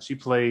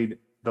played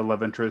the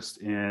love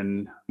interest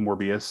in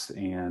Morbius,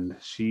 and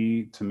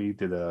she, to me,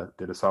 did a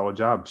solid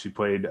job. She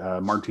played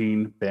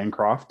Martine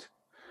Bancroft.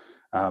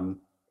 Thought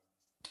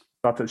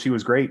that she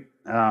was great.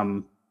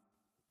 We'll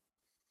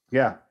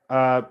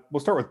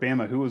start with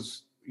Bama. Who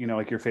was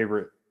like your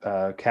favorite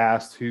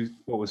cast? Who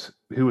was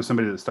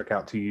somebody that stuck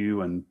out to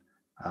you? And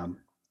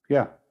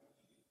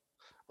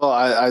Well,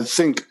 I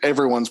think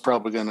everyone's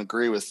probably going to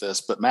agree with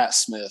this, but Matt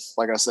Smith,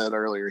 like I said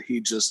earlier,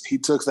 he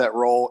took that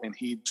role and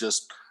he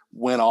just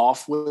went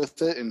off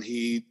with it, and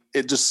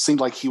it just seemed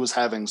like he was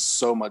having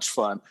so much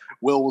fun.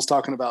 Will was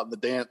talking about the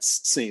dance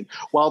scene.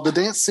 While the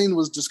dance scene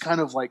was just kind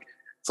of like,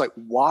 it's like,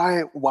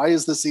 why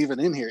is this even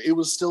in here? It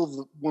was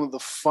still one of the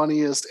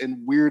funniest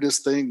and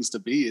weirdest things to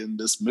be in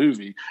this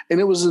movie, and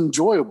it was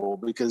enjoyable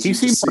because he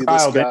seemed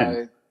dialed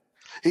in.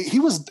 He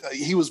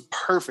was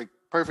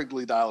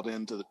perfectly dialed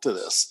into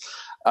this.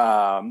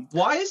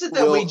 Why is it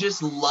that we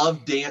just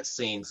love dance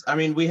scenes? I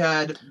mean, we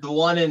had the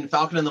one in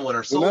Falcon and the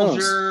Winter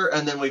Soldier,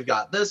 and then we've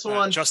got this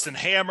one. Justin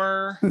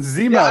Hammer.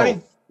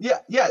 Zemo.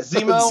 Zemo.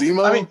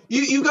 Zemo. I mean,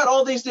 you got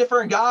all these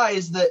different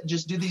guys that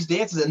just do these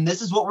dances, and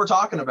this is what we're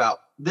talking about.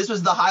 This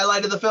was the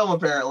highlight of the film,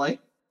 apparently.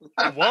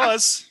 It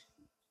was.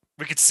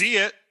 We could see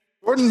it.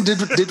 Jordan,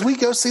 did we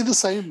go see the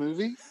same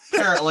movie?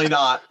 Apparently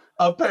not.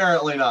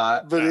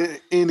 But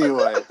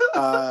anyway,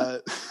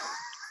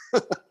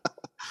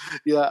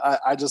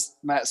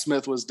 Matt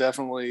Smith was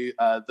definitely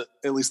at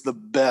least the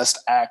best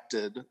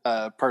acted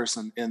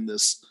person in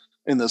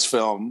this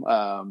film.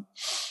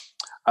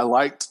 I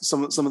liked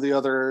some of the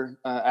other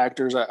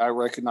actors. I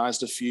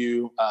recognized a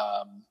few.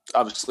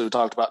 Obviously, we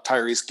talked about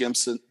Tyrese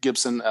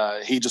Gibson.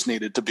 He just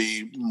needed to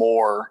be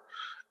more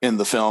in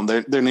the film.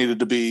 There needed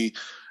to be,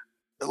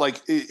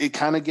 like, it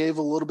kind of gave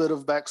a little bit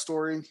of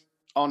backstory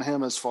on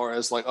him as far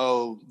as like,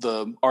 oh,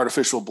 the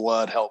artificial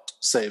blood helped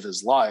save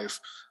his life.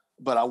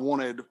 But I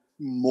wanted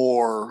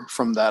more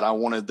from that. I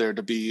wanted there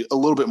to be a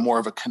little bit more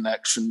of a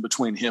connection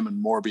between him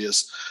and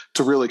Morbius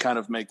to really kind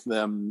of make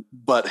them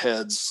butt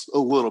heads a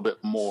little bit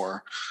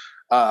more.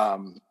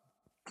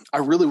 I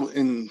really,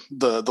 in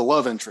the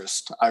love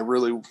interest, I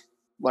really,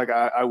 like,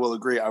 I will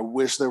agree. I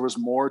wish there was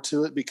more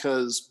to it,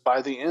 because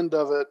by the end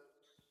of it,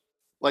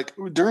 like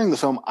during the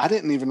film, I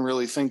didn't even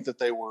really think that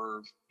they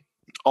were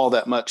all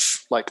that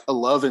much like a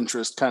love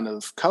interest kind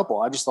of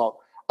couple. I just thought,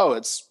 oh,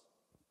 it's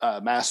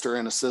master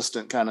and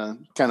assistant kind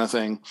of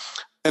thing.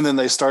 And then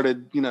they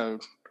started,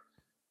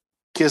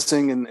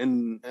 kissing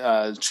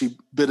and she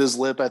bit his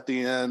lip at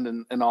the end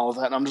and all of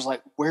that. And I'm just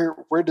like,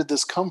 where did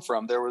this come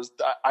from?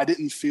 I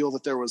didn't feel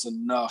that there was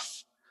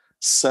enough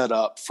set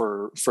up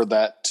for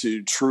that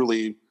to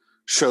truly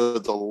show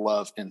the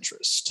love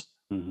interest.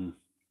 Mm-hmm.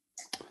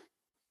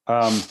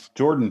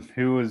 Jordan,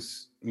 who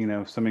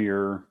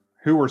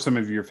were some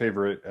of your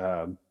favorite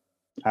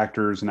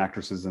actors and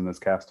actresses in this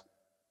cast?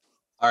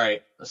 All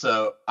right,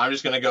 so I'm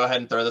just going to go ahead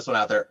and throw this one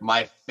out there.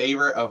 My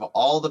favorite of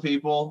all the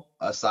people,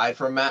 aside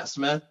from Matt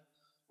Smith,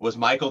 was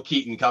Michael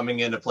Keaton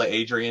coming in to play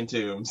Adrian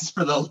Toomes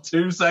for the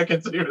 2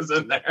 seconds he was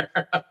in there.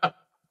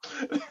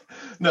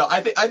 No, I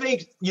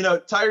think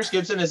Tyrese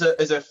Gibson is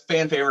a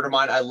fan favorite of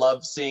mine. I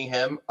love seeing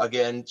him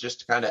again.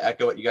 Just to kind of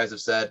echo what you guys have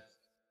said,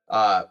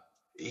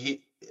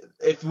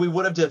 if we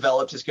would have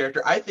developed his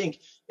character, I think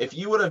if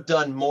you would have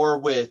done more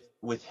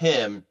with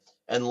him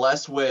and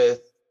less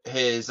with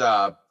his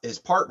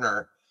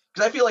partner,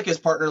 because I feel like his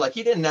partner, like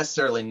he didn't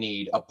necessarily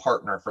need a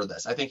partner for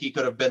this. I think he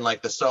could have been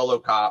like the solo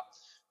cop,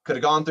 could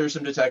have gone through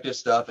some detective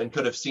stuff and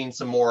could have seen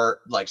some more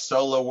like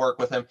solo work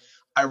with him.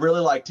 I really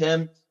liked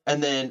him.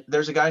 And then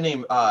there's a guy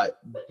named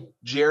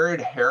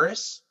Jared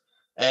Harris,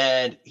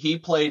 and he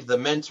played the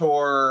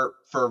mentor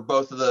for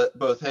both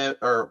him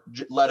or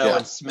Leto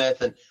and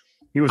Smith. And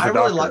he was the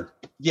doctor.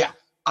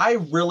 I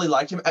really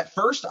liked him. At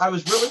first, I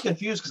was really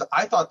confused because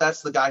I thought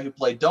that's the guy who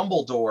played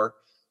Dumbledore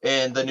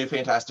in the new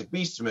Fantastic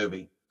Beasts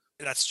movie.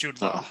 That's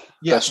Jude Law.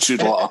 Yeah, that's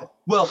Jude Law.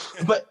 Well,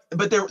 but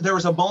there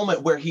was a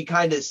moment where he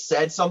kind of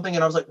said something,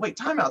 and I was like, "Wait,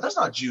 time out. That's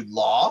not Jude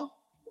Law."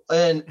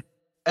 And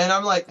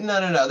I'm like,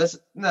 "No,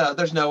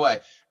 there's no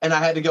way." And I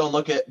had to go and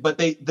look at,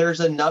 but there's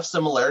enough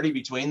similarity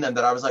between them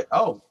that I was like,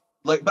 "Oh,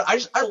 like." But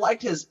I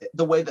liked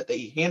the way that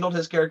they handled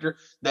his character.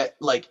 That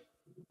like,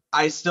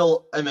 I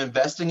still am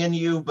investing in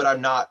you, but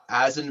I'm not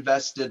as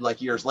invested.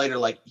 Like years later,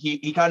 like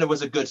he kind of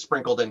was a good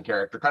sprinkled in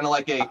character, kind of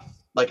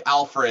like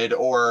Alfred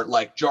or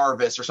like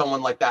Jarvis or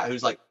someone like that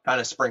who's like kind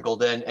of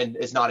sprinkled in and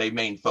is not a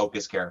main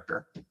focus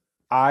character.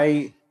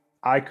 I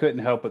couldn't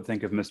help but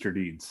think of Mr.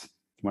 Deeds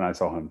when I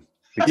saw him.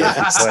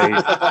 Because he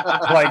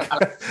played,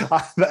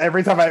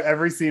 like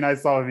every scene I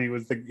saw him, he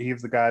was the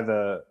guy,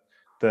 the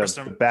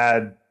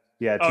bad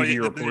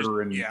TV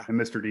reporter in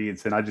Mr.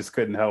 Deeds, and I just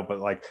couldn't help but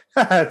like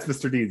it's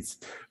Mr. Deeds.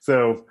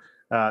 So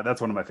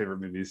that's one of my favorite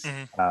movies,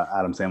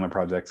 Adam Sandler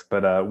projects.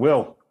 But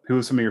Will, who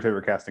was some of your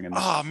favorite casting in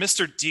this? Oh,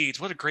 Mr. Deeds,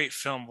 what a great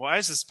film. Why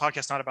is this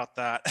podcast not about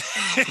that?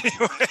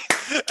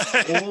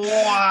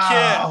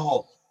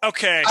 Wow.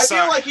 Okay. I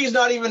feel like he's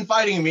not even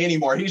fighting me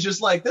anymore. He's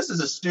just like, this is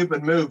a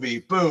stupid movie.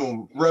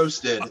 Boom,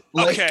 roasted.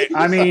 Okay.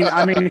 I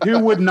mean, who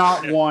would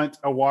not want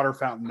a water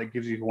fountain that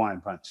gives you Hawaiian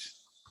Punch?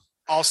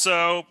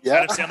 Also,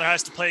 Adam Sandler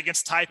has to play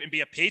against type and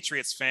be a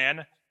Patriots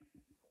fan.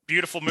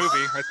 Beautiful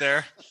movie right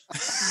there.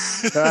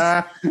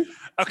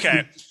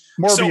 Okay.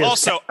 Morbius so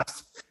also,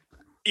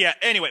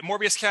 anyway,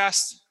 Morbius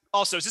cast.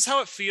 Also, is this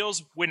how it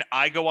feels when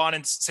I go on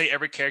and say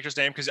every character's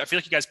name? Because I feel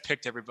like you guys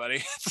picked everybody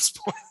at this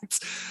point.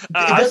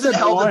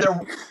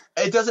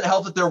 It doesn't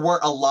help that there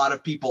weren't a lot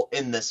of people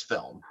in this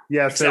film.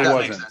 Yes, there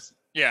wasn't.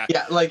 Yeah.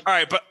 Like, all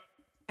right, but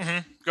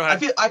go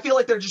ahead. I feel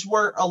like there just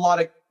weren't a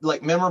lot of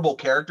like memorable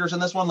characters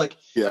in this one. Like,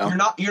 you're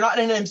not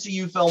in an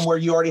MCU film where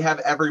you already have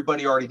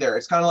everybody already there.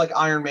 It's kind of like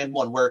Iron Man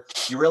 1, where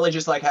you really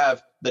just like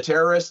have the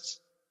terrorists,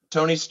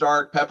 Tony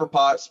Stark, Pepper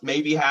Potts,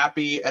 maybe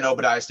Happy, and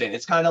Obadiah Stane.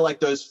 It's kind of like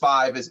those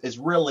five is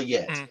really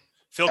it.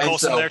 Phil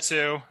Coulson there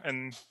too,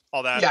 and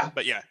all that. Yeah.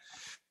 But yeah.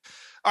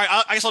 All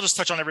right, I guess I'll just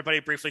touch on everybody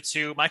briefly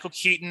too. Michael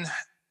Keaton,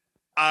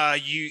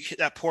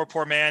 that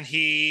poor man.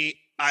 They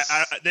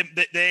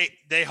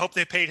hope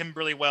they paid him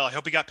really well. I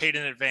hope he got paid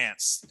in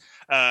advance.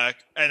 And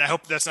I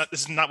hope this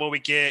is not what we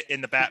get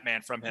in the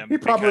Batman from him. He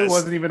probably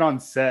wasn't even on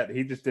set.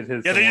 He just did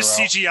his. Yeah, they just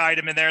CGI'd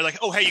him in there, like,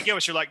 oh, hey, you give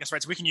us your likeness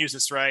rights, we can use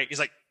this, right? He's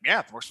like,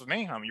 yeah, it works with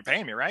me. You're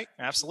paying me, right?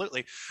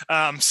 Absolutely.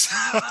 And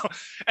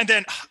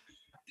then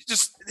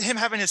just him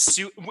having his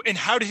suit. And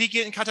how did he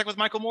get in contact with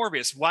Michael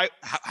Morbius? Why?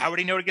 How would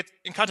he know to get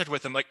in contact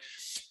with him? Like,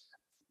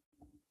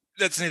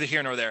 that's neither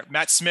here nor there.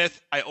 Matt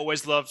Smith, I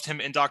always loved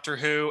him in Doctor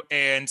Who,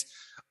 and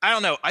I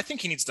don't know. I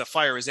think he needs to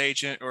fire his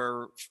agent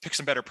or pick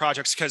some better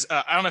projects because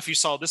I don't know if you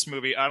saw this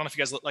movie. I don't know if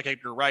you guys look like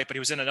Edgar Wright, but he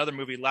was in another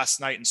movie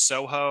last night in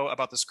Soho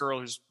about this girl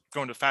who's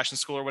going to fashion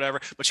school or whatever,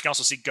 but she can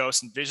also see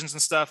ghosts and visions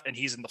and stuff, and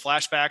he's in the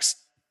flashbacks.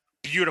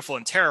 Beautiful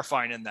and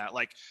terrifying in that.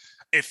 Like,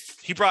 if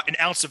he brought an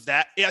ounce of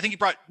that, I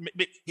think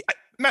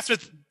Matt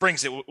Smith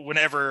brings it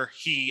whenever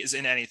he is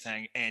in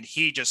anything, and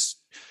he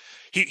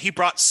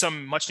brought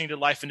some much needed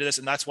life into this,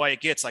 and that's why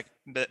it gets like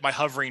my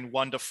hovering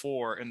 1 to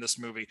 4 in this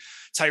movie.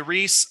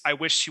 Tyrese, I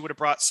wish he would have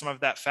brought some of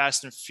that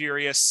Fast and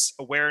Furious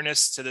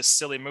awareness to this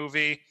silly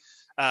movie,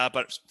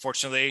 but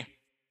fortunately,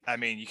 I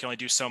mean, you can only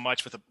do so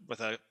much with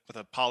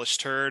a polished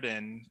turd.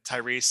 And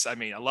Tyrese, I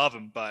mean, I love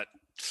him, but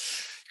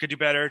could do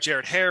better.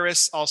 Jared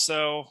Harris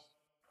also.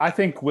 I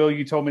think, Will,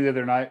 you told me the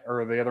other night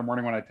or the other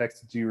morning when I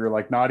texted you, you were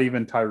like, not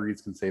even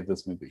Tyrese can save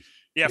this movie.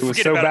 Yeah, it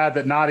was so bad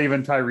that not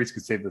even Tyrese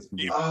could save this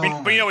movie.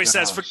 But you know what he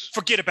says,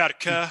 forget about it,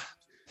 cuh.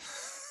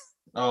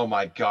 Oh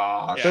my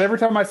God. Yeah. But every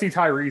time I see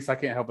Tyrese, I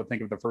can't help but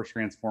think of the first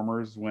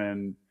Transformers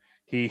when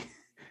they're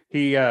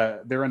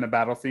in the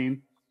battle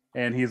scene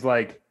and he's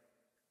like,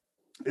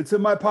 it's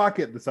in my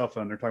pocket, the cell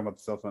phone. They're talking about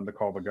the cell phone to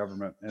call the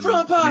government. And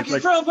front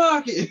pocket.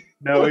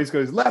 No, he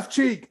goes, left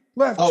cheek.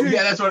 Oh,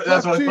 yeah, that's what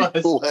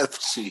it was.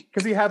 Left cheek.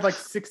 Because he had like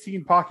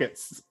 16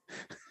 pockets.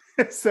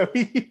 So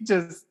he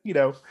just,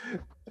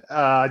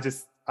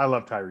 I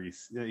love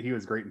Tyrese. He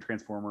was great in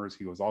Transformers.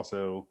 He was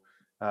also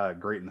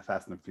great in the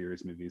Fast and the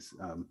Furious movies.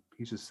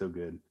 He's just so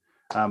good.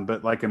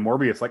 But like in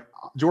Morbius, like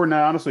Jordan,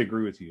 I honestly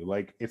agree with you.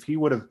 Like if he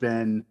would have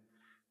been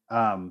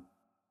the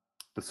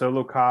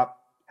solo cop,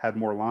 had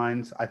more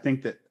lines, I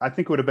think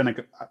it would have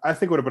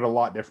been a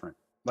lot different,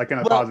 like in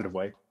a positive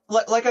way.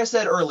 Like I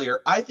said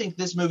earlier, I think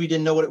this movie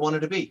didn't know what it wanted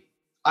to be.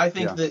 I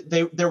think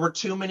that there were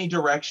too many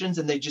directions,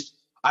 and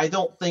I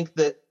don't think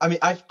that. I mean,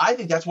 I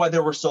think that's why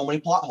there were so many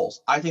plot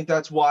holes. I think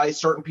that's why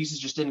certain pieces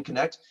just didn't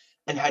connect.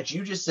 And had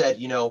you just said,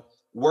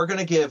 we're going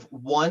to give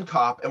one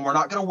cop, and we're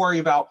not going to worry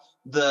about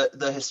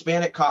the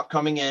Hispanic cop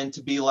coming in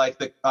to be like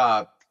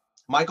the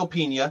Michael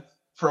Pena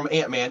from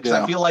Ant-Man, because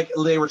I feel like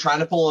they were trying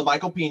to pull a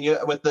Michael Pena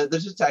with the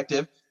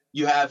detective.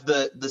 You have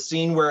the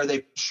scene where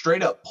they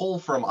straight up pull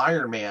from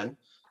Iron Man,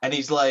 and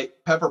he's like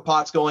Pepper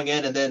Potts going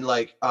in, and then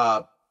like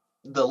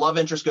the love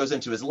interest goes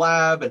into his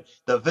lab, and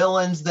the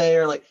villain's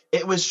there. Like,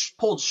 it was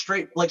pulled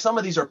straight. Like, some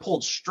of these are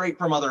pulled straight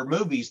from other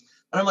movies,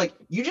 and I'm like,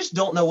 you just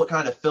don't know what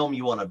kind of film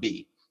you want to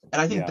be.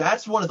 And I think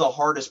that's one of the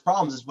hardest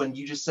problems, is when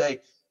you just say,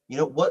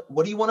 what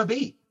do you want to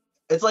be?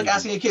 It's like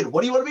asking a kid,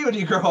 what do you want to be when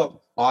you grow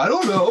up? I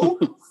don't know.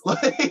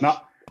 Like, you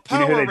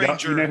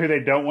know who they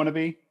don't want to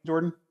be,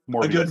 Jordan?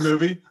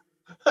 Morbius.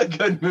 A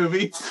good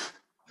movie.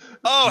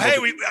 Oh, hey,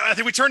 I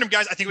think we turned him,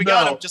 guys. I think we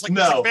got him. Just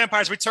like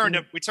vampires, we turned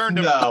him.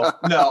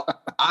 No.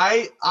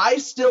 I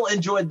still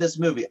enjoyed this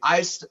movie.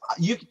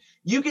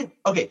 You can,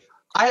 okay.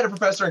 I had a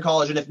professor in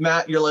college, and if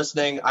Matt, you're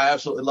listening, I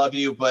absolutely love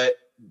you, but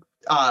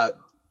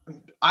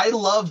I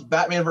loved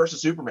Batman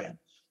versus Superman.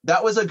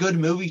 That was a good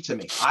movie to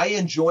me. I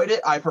enjoyed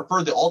it. I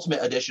prefer the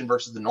Ultimate Edition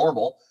versus the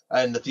normal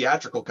and the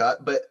theatrical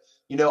cut, but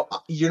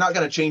you're not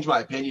going to change my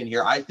opinion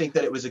here. I think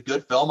that it was a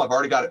good film. I've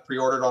already got it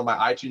pre-ordered on my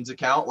iTunes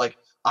account. Like,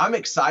 I'm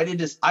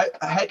excited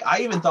I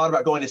even thought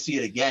about going to see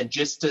it again,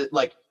 just to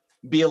like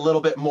be a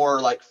little bit more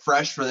like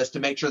fresh for this,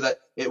 to make sure that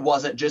it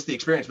wasn't just the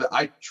experience. But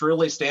I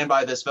truly stand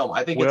by this film.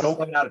 I think it's a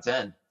 7 out of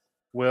 10.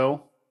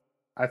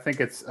 I think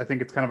it's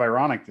kind of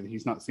ironic that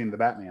he's not seen the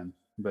Batman,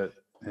 but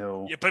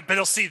he'll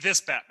he'll see this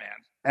Batman,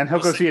 and he'll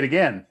go see it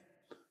again.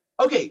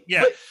 Okay,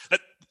 yeah.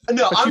 I'm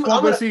going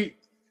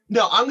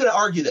to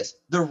argue this.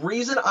 The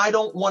reason I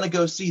don't want to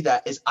go see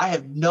that is I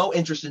have no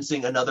interest in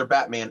seeing another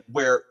Batman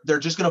where they're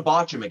just going to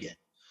botch him again.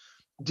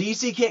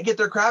 DC can't get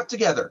their crap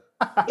together.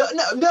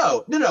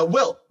 No.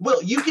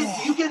 Will, you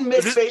can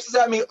make faces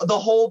at me the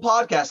whole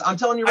podcast. I'm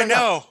telling you right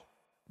now.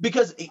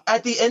 Because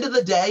at the end of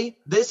the day,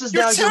 this is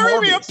You're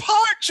tearing me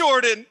apart,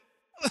 Jordan.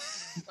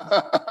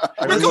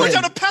 We're going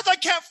down a path I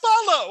can't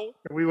follow.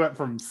 We went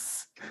from.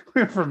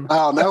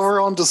 Oh, now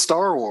we're on to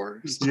Star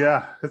Wars.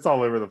 Yeah, it's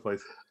all over the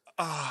place.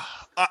 I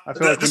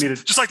feel like we need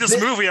just like this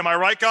movie. Am I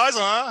right, guys?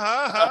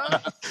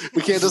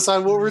 We can't decide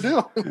what we're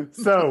doing.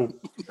 So.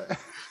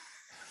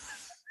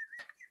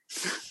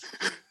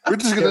 We're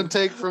just going to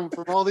take from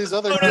all these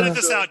other. Don't edit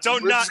this out. Do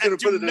not edit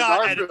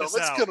this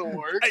out. It's going to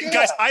work.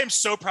 Guys, I am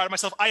so proud of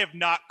myself. I have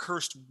not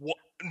cursed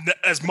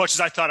as much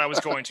as I thought I was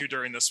going to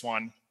during this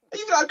one.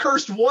 You've not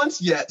cursed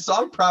once yet, so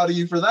I'm proud of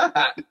you for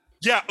that.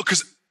 Yeah,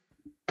 because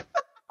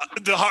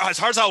as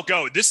hard as I'll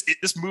go, this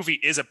movie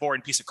is a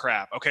boring piece of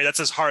crap. Okay, that's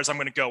as hard as I'm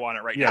going to go on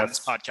it now in this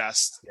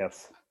podcast.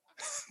 Yes.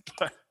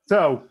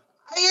 So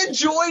I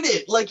enjoyed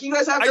it. Like, you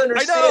guys have to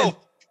understand.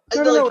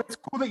 I know. No.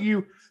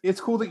 It's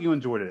cool that you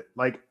enjoyed it.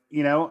 Like,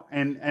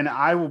 and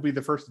I will be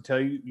the first to tell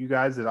you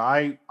guys that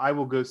I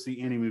will go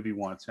see any movie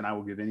once, and I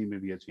will give any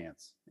movie a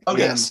chance.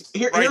 Okay,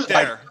 here's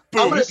there.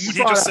 Boom.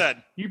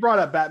 You brought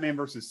up Batman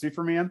versus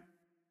Superman,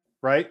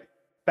 right?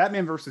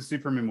 Batman versus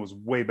Superman was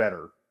way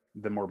better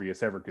than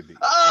Morbius ever could be.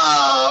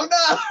 Oh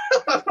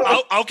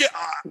no!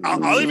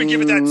 I'll even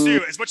give it that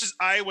too. As much as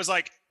I was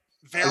like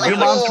very. Your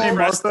mom's name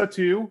Martha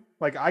too.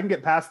 Like, I can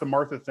get past the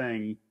Martha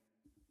thing.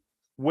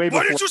 Why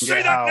did you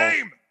say that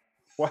name?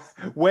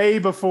 Way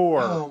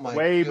before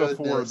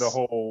the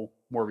whole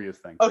Morbius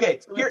thing. Okay,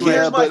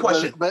 here's my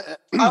question. But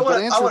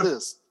answer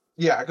this.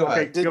 Yeah, go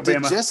ahead. Did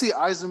Jesse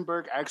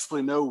Eisenberg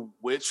actually know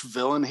which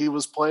villain he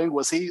was playing?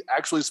 Was he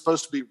actually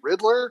supposed to be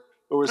Riddler,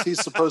 or was he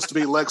supposed to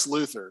be Lex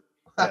Luthor?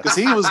 Because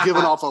he was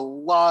giving off a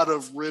lot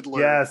of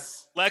Riddler.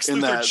 Yes, Lex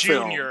Luthor Jr.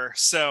 Film.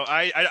 So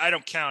I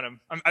don't count him.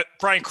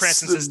 Bryan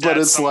Cranston's his dad. But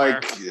it's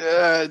somewhere.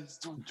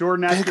 Like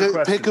Jordan,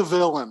 pick a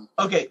villain.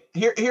 Okay,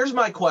 here's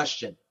my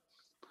question.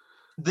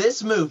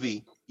 This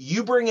movie,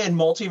 you bring in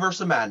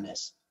Multiverse of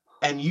Madness,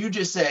 and you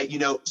just say,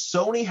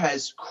 Sony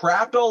has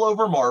crapped all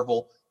over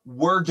Marvel.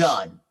 We're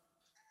done.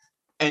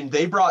 And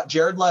they brought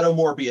Jared Leto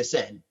Morbius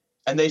in,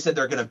 and they said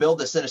they're going to build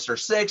the Sinister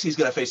Six. He's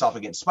going to face off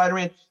against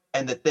Spider-Man,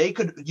 and that they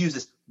could use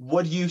this.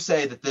 Would you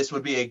say that this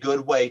would be a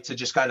good way to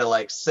just kind of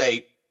like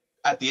say,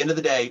 at the end of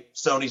the day,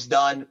 Sony's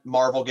done,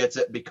 Marvel gets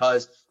it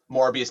because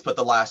Morbius put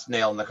the last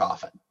nail in the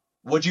coffin?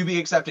 Would you be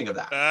accepting of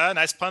that?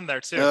 Nice pun there,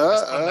 too.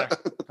 I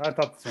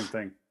thought the same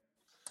thing.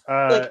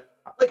 I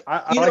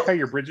like how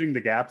you're bridging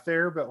the gap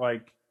there, but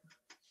like,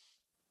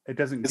 it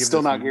doesn't. It's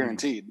still not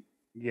guaranteed.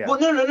 Yeah. Well,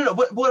 no.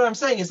 What I'm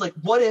saying is, like,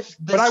 what if?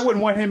 But I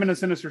wouldn't want him in a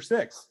Sinister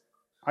Six.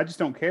 I just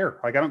don't care.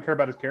 Like, I don't care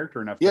about his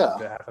character enough to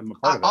have him a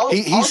part of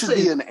it. He should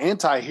be an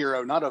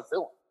anti-hero, not a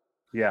villain.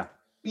 Yeah.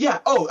 Yeah.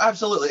 Oh,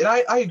 absolutely. And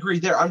I agree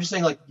there. I'm just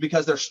saying, like,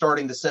 because they're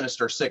starting the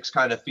Sinister Six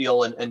kind of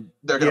feel, and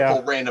they're going to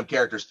pull random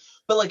characters.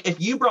 But like,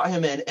 if you brought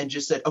him in and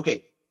just said,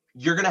 okay,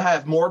 you're going to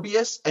have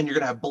Morbius and you're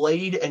going to have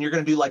Blade and you're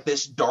going to do like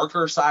this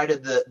darker side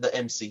of the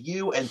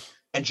MCU,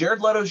 and Jared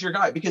Leto's your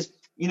guy, because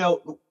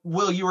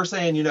Will, you were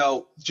saying,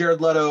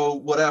 Jared Leto,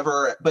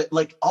 whatever, but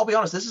like, I'll be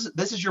honest,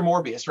 this is your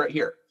Morbius right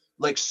here.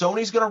 Like,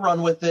 Sony's going to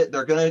run with it.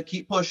 They're going to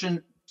keep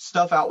pushing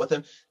stuff out with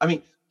him. I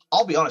mean,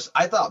 I'll be honest,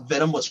 I thought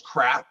Venom was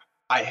crap.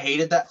 I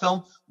hated that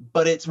film,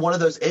 but it's one of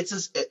those,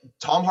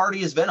 Tom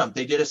Hardy is Venom.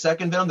 They did a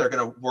second Venom. They're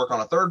going to work on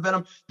a third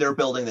Venom. They're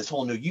building this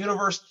whole new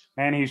universe.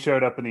 And he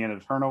showed up in the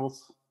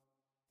Eternals.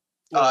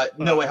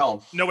 No Way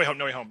Home. No Way Home.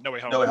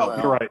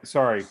 You're right.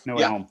 Sorry. No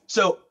Way Home.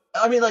 So,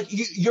 I mean, like,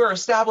 you're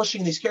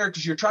establishing these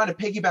characters. You're trying to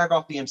piggyback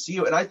off the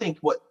MCU. And I think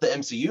what the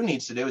MCU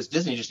needs to do is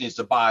Disney just needs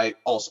to buy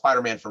all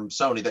Spider-Man from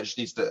Sony. That just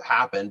needs to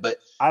happen. But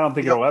I don't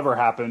think it'll ever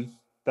happen.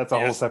 That's a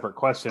whole separate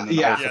question. And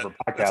a whole separate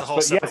podcast.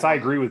 But yes, I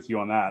agree with you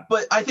on that.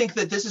 But I think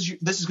that this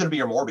is going to be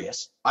your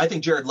Morbius. I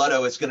think Jared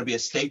Leto is going to be a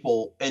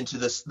staple into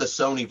the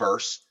Sony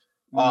verse.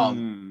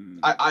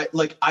 I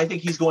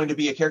think he's going to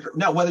be a character.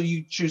 Now, whether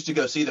you choose to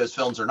go see those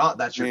films or not,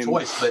 that's your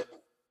choice. But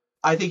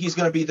I think he's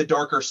going to be the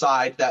darker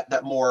side,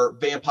 that more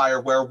vampire,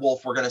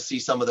 werewolf. We're going to see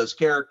some of those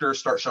characters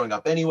start showing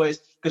up anyways,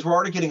 because we're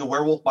already getting a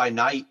Werewolf by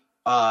Night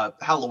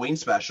Halloween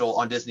special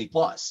on Disney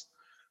Plus.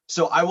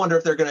 So I wonder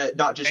if they're going to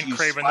not just use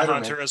Kraven Spider-Man. the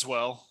Hunter as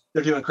well.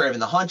 They're doing Kraven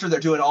the Hunter. They're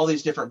doing all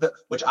these different,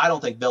 which I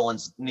don't think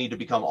villains need to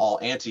become all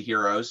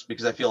anti-heroes,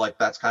 because I feel like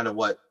that's kind of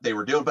what they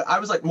were doing. But I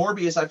was like,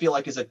 Morbius, I feel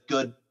like, is a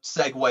good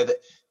segue that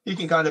he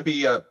can kind of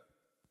be a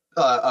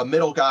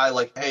middle guy.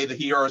 Like, hey, the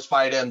heroes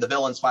fight him, the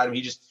villains fight him.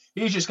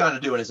 He's just kind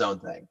of doing his own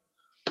thing.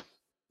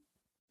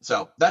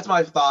 So that's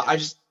my thought. I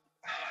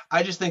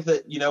just think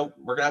that,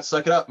 we're gonna have to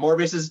suck it up.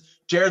 Morbius is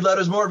Jared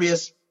Leto's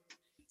Morbius.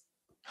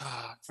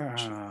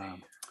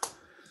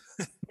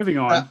 Moving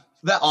on.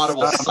 That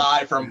audible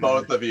sigh from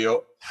both of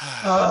you.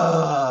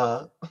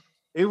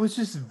 It was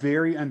just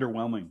very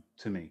underwhelming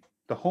to me.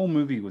 The whole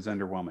movie was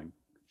underwhelming.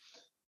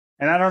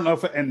 And I don't know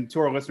and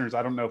to our listeners,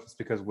 I don't know if it's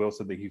because Will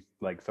said that he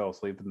fell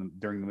asleep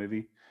during the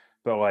movie,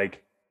 but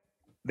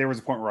there was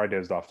a point where I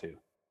dozed off too.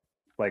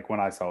 When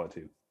I saw it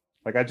too.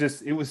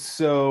 It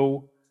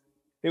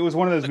was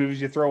one of those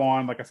movies you throw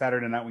on a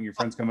Saturday night when your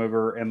friends come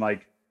over and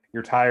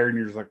you're tired and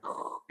you're just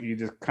you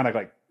just kind of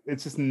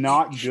it's just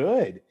not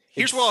good.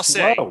 Here's what I'll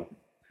say.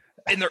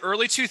 In the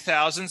early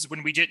 2000s,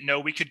 when we didn't know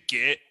we could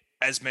get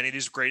as many of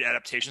these great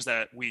adaptations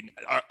that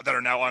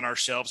are now on our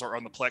shelves or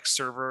on the Plex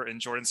server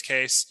in Jordan's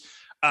case,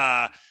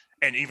 and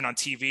even on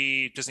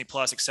TV, Disney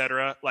Plus,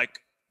 etc.,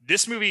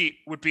 this movie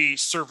would be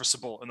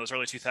serviceable in those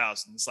early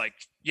 2000s.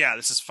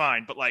 This is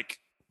fine, but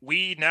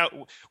we've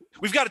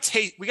got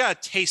a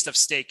taste of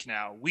steak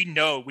now. We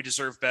know we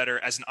deserve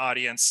better as an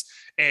audience,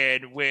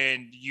 and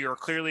when you're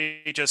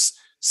clearly just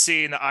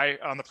seeing the eye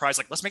on the prize,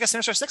 let's make a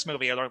Sinister Six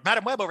movie, or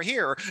Madam Web over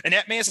here, or an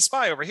Aunt May as a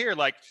spy over here.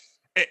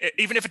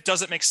 Even if it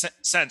doesn't make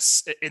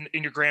sense in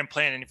your grand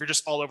plan, and if you're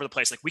just all over the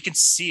place, we can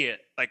see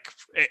it.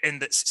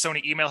 And the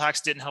Sony email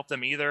hacks didn't help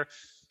them either.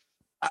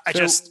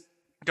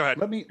 Go ahead.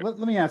 Let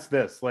me ask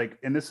this,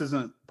 and this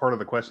isn't part of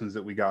the questions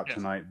that we got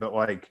tonight, but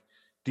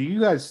do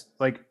you guys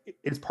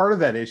is part of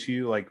that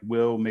issue?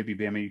 Will, maybe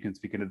Bama, you can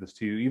speak into this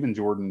too. Even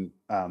Jordan,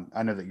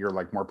 I know that you're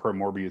more pro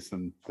Morbius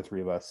than the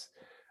three of us.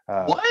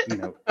 What?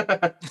 No,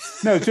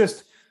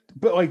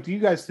 but do you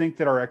guys think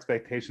that our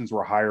expectations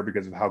were higher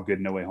because of how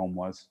good No Way Home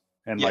was?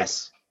 And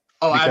yes.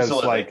 Because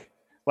absolutely.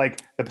 The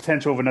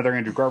potential of another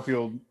Andrew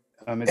Garfield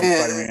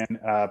Spider-Man,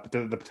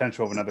 the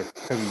potential of another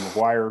Tobey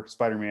Maguire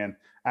Spider-Man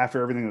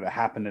after everything that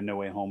happened in No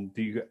Way Home.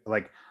 Do you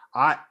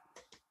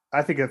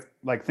I think it's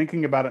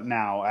thinking about it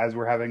now as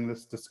we're having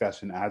this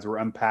discussion, as we're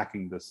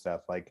unpacking this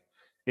stuff,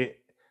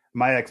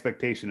 my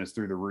expectation is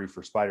through the roof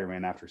for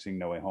Spider-Man after seeing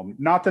No Way Home.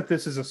 Not that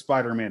this is a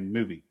Spider-Man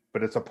movie,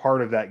 but it's a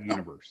part of that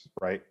universe,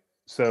 right?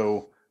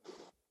 So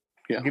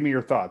give me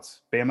your thoughts.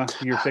 Bama,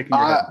 you're shaking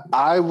your head.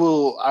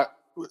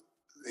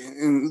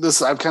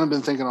 I've kind of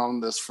been thinking on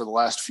this for the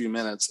last few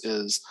minutes,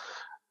 is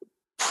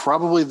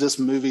probably this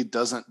movie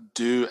doesn't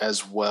do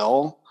as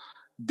well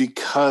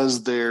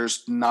because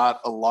there's not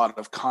a lot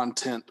of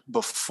content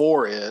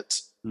before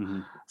it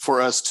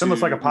for us to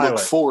almost like a pilot. Look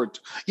forward.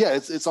 Yeah,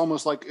 it's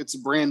almost like it's a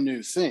brand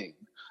new thing.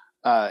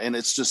 And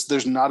it's just,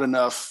 there's not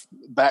enough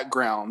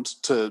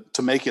background to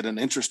make it an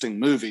interesting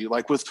movie.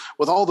 With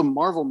all the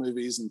Marvel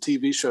movies and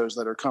TV shows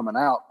that are coming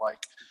out,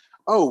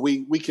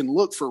 we can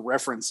look for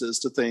references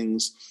to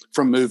things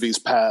from movies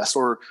past,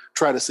 or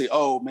try to see,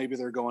 maybe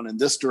they're going in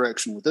this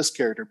direction with this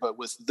character. But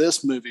with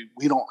this movie,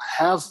 we don't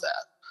have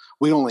that.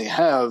 We only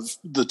have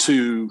the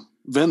two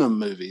Venom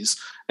movies,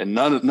 and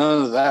none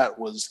of that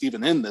was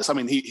even in this. I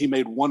mean, he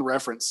made one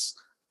reference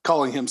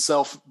calling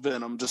himself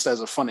Venom just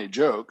as a funny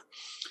joke,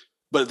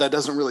 but that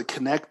doesn't really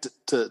connect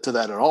to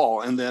that at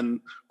all. And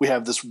then we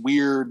have this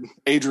weird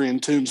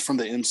Adrian Toomes from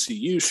the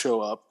MCU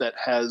show up that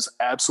has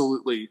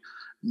absolutely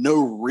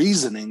no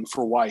reasoning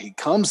for why he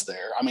comes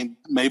there. I mean,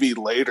 maybe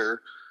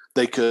later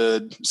they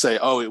could say,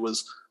 it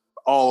was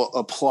all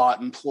a plot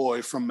and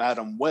ploy from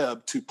Madam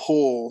Web to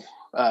pull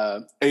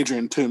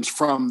Adrian Toomes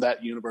from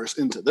that universe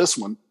into this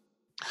one.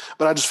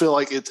 But I just feel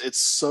like it's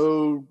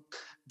so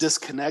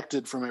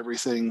disconnected from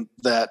everything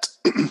that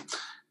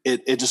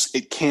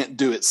it can't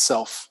do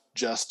itself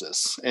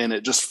justice, and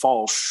it just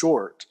falls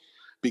short.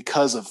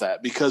 because of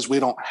that, because we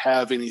don't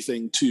have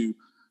anything to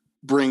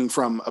bring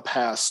from a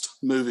past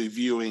movie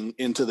viewing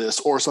into this,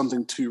 or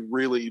something to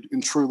really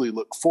and truly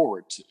look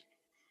forward to.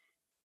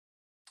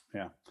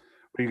 Yeah.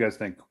 What do you guys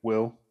think,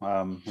 Will?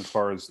 As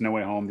far as No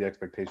Way Home, the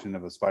expectation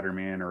of a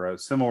Spider-Man or a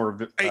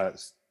similar,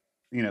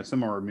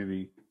 similar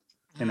movie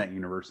in that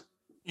universe?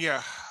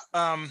 Yeah.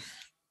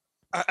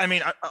 I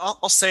mean,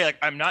 I'll say, like,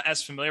 I'm not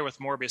as familiar with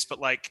Morbius, but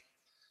like,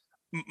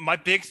 my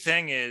big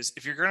thing is,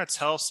 if you're going to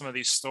tell some of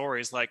these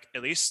stories, like,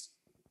 at least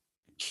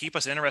keep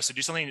us interested,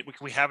 do something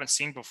we haven't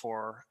seen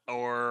before,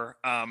 or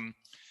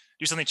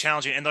do something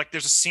challenging. And like,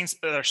 there's a scenes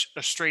that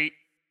are straight,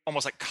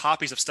 almost like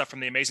copies of stuff from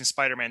the Amazing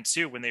Spider-Man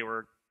 2 when they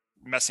were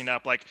messing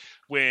up, like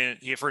when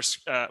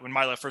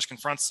Milo first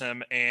confronts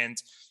him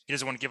and he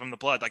doesn't want to give him the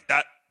blood, like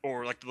that,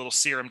 or like the little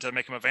serum to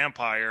make him a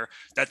vampire.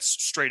 That's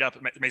straight up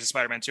Amazing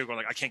Spider-Man 2 going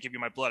like, I can't give you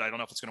my blood, I don't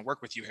know if it's going to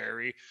work with you,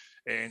 Harry.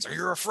 And it's like,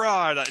 you're a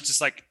fraud. It's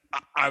just like,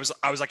 I was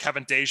like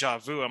having deja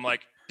vu. I'm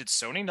like, did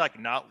Sony like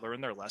not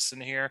learn their lesson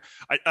here?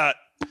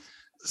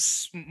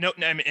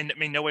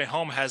 No Way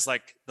Home has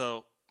like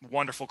the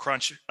wonderful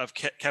crunch of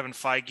Kevin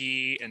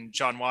Feige and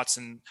John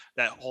Watson,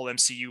 that whole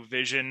MCU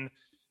vision,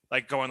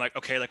 like going like,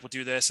 okay, like we'll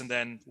do this, and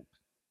then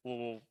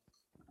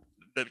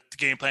the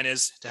game plan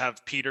is to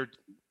have Peter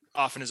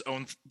off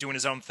in doing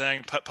his own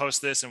thing,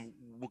 post this, and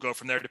we'll go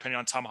from there depending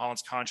on Tom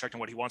Holland's contract and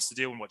what he wants to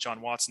do and what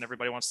John Watson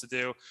everybody wants to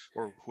do,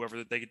 or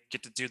whoever they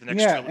get to do the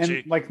next trilogy.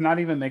 And like not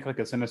even make like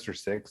a Sinister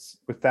Six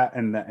with that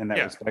in that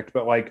respect,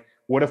 but like,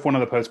 what if one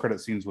of the post-credit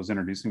scenes was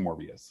introducing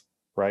Morbius,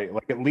 right?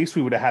 Like, at least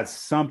we would have had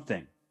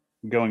something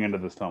going into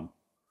this film.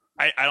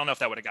 I don't know if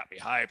that would have got me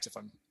hyped, if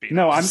I'm being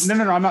honest.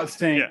 I'm not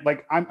saying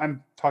like,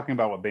 I'm talking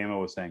about what Bama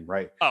was saying,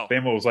 right?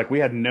 Bama was like, we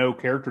had no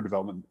character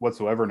development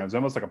whatsoever, and it was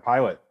almost like a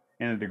pilot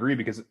to a degree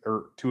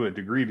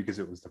because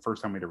it was the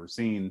first time we'd ever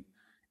seen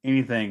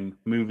anything,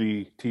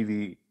 movie,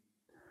 TV,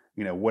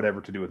 whatever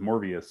to do with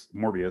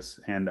Morbius,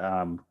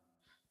 and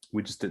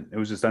we just didn't. It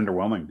was just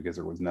underwhelming because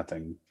there was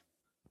nothing.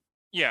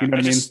 Yeah, I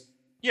mean?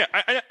 Yeah,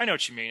 I know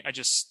what you mean.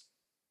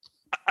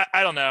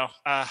 I don't know.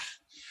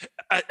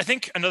 I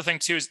think another thing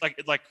too is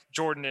like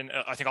Jordan and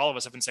I think all of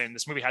us have been saying,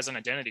 this movie has an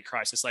identity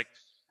crisis. Like,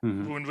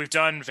 when we've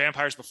done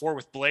vampires before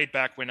with Blade,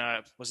 back when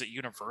was it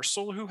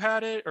Universal who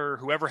had it, or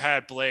whoever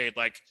had Blade?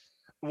 Like,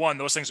 one,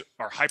 those things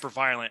are hyper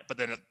violent, but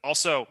then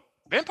also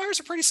vampires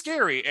are pretty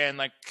scary. And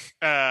like,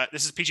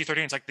 this is PG-13.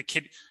 It's like the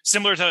kid,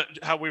 similar to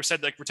how we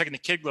said, like, we're taking the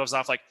kid gloves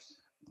off, like,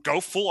 go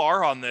full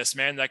R on this,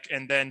 man. Like,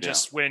 and then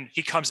just when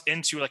he comes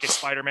into like a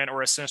Spider-Man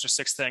or a Sinister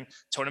Six thing,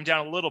 tone him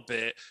down a little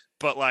bit.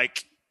 But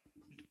like,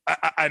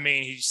 I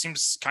mean, he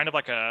seems kind of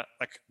like I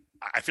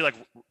feel like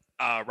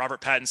Robert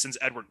Pattinson's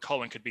Edward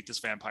Cullen could beat this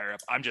vampire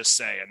up. I'm just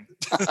saying.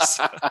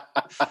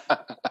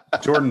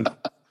 Jordan.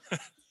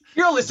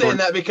 You're only saying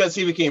that because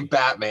he became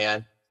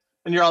Batman,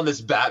 and you're on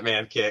this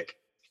Batman kick.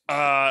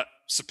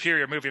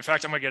 Superior movie. In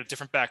fact, I'm gonna get a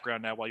different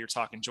background now while you're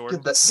talking, Jordan.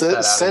 Get that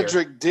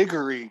Cedric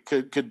Diggory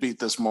could beat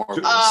this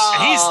Morbius.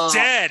 And he's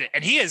dead,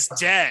 and he is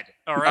dead.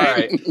 All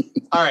right.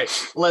 All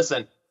right.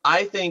 Listen,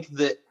 I think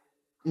that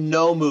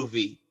no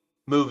movie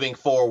moving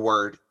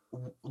forward,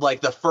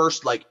 like the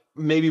first, like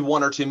maybe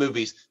one or two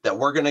movies that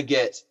we're gonna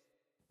get,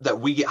 that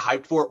we get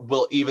hyped for,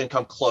 will even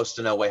come close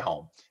to No Way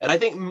Home. And I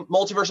think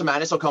Multiverse of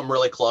Madness will come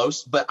really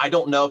close, but I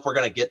don't know if we're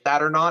going to get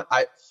that or not.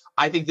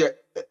 I think that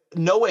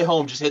No Way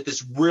Home just hit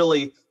this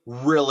really,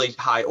 really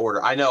high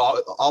order. I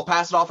know I'll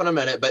pass it off in a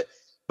minute,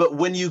 but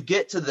when you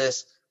get to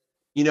this,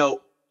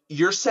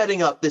 you're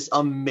setting up this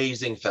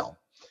amazing film.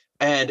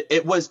 And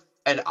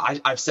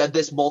I've said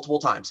this multiple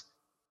times,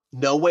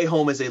 No Way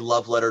Home is a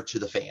love letter to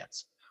the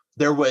fans.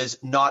 There was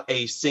not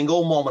a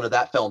single moment of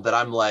that film that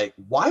I'm like,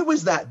 why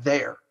was that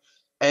there?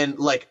 And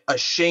like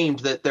ashamed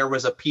that there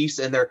was a piece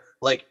in there,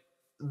 like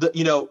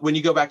when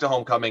you go back to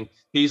Homecoming,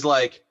 he's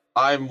like,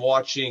 I'm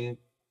watching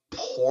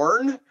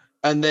porn,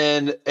 and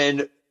then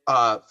in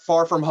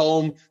Far From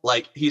Home,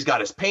 like he's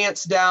got his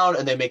pants down,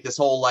 and they make this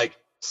whole like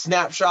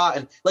snapshot,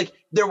 and like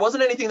there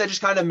wasn't anything that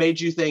just kind of made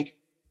you think,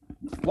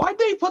 why'd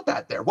they put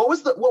that there? What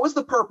was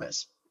the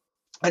purpose?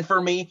 And for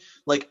me,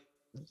 like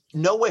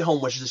No Way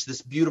Home was just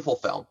this beautiful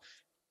film,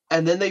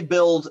 and then they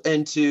build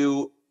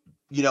into.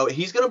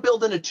 He's going to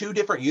build into two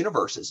different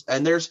universes,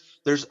 and there's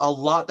a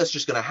lot that's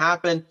just going to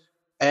happen.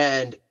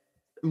 And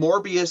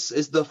Morbius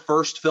is the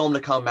first film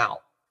to come out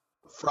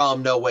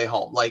from No Way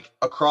Home, like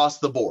across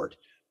the board.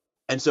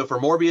 And so for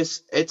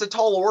Morbius, it's a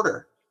tall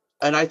order,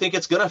 and I think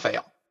it's going to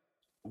fail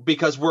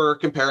because we're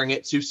comparing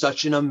it to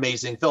such an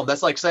amazing film.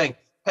 That's like saying,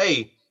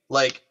 hey,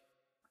 like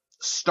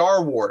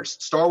Star Wars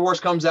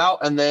comes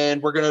out, and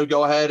then we're going to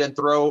go ahead and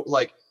throw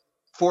like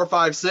 4,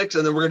 5, 6,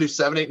 and then we're going to do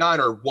 7, 8, 9,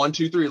 or 1,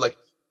 2, 3, like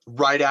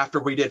right after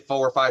we did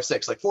 4, 5,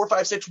 6. Like 4,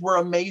 5, 6 were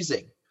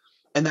amazing.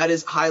 And that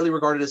is highly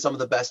regarded as some of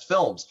the best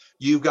films.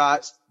 You've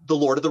got the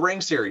Lord of the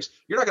Rings series.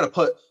 You're not going to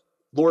put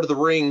Lord of the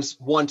Rings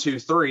 1, 2,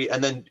 3,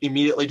 and then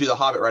immediately do The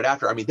Hobbit right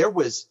after. I mean, there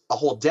was a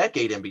whole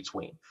decade in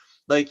between.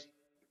 Like,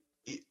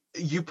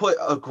 you put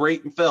a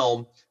great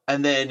film,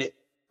 and then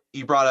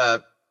you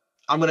brought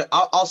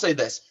I'll say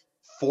this.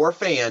 for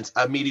fans,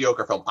 a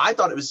mediocre film. I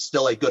thought it was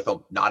still a good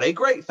film, not a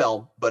great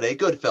film, but a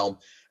good film.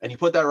 And you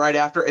put that right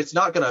after, it's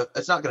not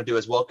gonna do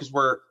as well because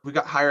we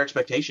got higher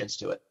expectations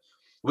to it.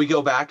 We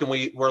go back and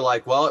we're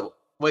like, well,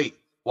 wait,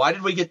 why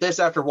did we get this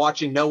after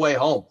watching No Way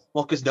Home?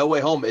 Well, because No Way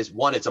Home is,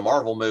 one, it's a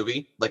Marvel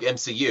movie, like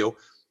MCU.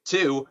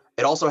 Two,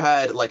 it also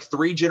had like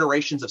 3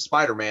 generations of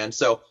Spider-Man.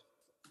 So,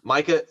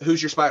 Micah,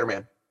 who's your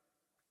Spider-Man?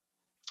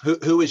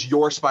 Who is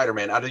your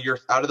Spider-Man out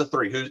of the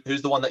 3?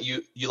 Who's the one that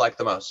you like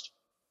the most?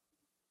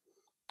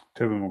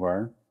 Tobey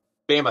Maguire.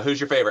 Bama, who's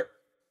your favorite?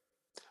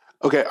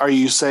 Okay, are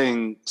you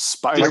saying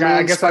Spider-Man,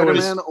 I guess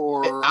Spider-Man,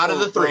 or out of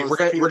the 3?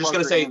 We're just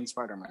gonna say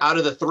Spider-Man. Out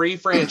of the 3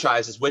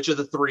 franchises, which of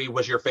the 3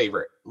 was your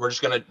favorite? We're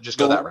just gonna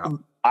go that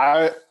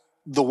route.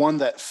 The one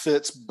that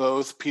fits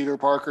both Peter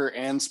Parker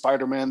and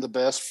Spider-Man the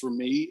best for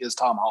me is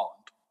Tom Holland.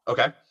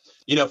 Okay.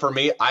 For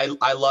me,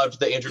 I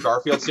loved the Andrew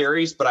Garfield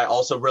series, but I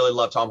also really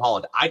loved Tom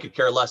Holland. I could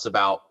care less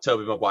about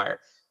Tobey Maguire.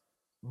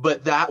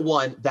 But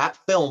that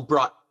film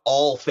brought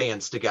all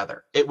fans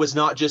together. It was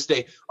not just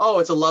it's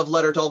a love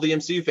letter to all the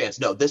MCU fans.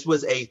 No, this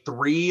was a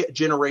 3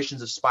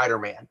 generations of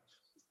Spider-Man.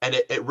 And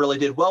it really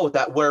did well with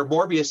that. Where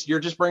Morbius, you're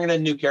just bringing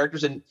in new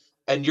characters and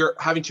you're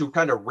having to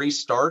kind of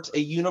restart a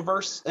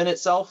universe in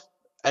itself.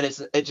 And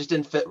it just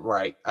didn't fit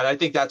right. And I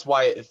think that's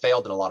why it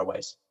failed in a lot of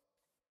ways.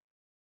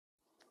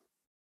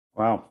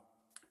 Wow.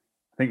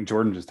 I think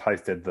Jordan just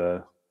heisted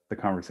the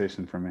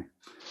conversation for me.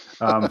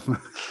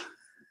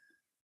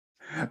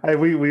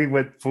 We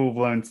went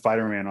full-blown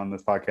Spider-Man on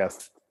this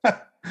podcast.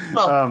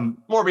 Well,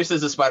 Morbius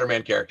is a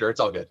Spider-Man character.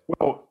 It's all good.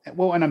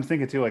 Well, and I'm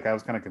thinking too, like I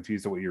was kind of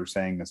confused at what you were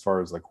saying as far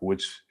as like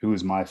who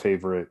is my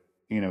favorite,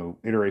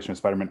 iteration of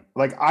Spider-Man.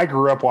 Like I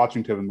grew up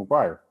watching Tobey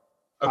Maguire.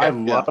 Okay, I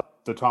loved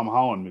the Tom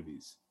Holland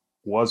movies.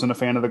 Wasn't a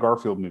fan of the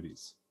Garfield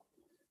movies.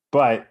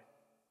 But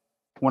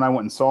when I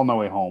went and saw No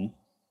Way Home,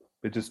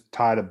 it just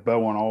tied a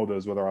bow on all of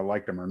those, whether I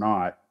liked them or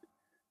not,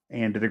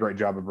 and did a great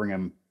job of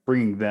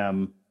bringing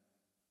them,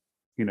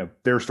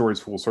 their stories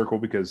full circle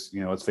because,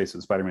 let's face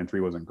it, Spider-Man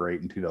 3 wasn't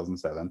great in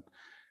 2007.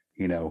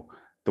 The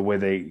way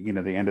they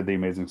ended the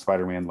Amazing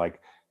Spider-Man,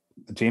 like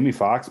Jamie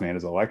Foxx, man,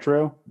 as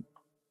Electro,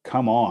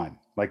 come on.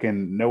 Like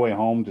in No Way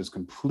Home, just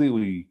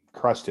completely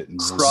crushed it.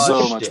 And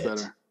so much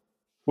better.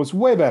 Was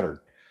way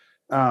better.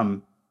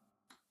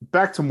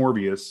 Back to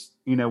Morbius,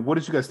 what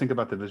did you guys think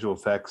about the visual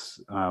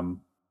effects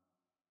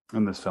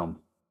in this film?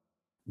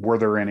 Were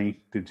there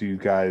any? Did you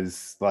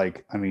guys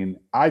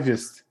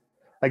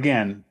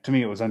again, to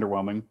me it was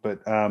underwhelming,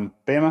 but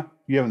Bama,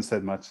 you haven't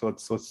said much, so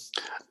let's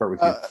start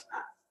with you.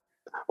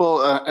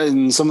 Well,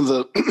 in some of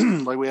the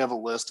we have a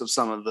list of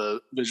some of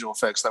the visual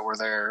effects that were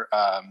there.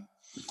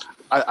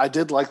 I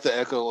did like the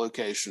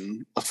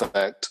echolocation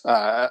effect.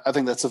 I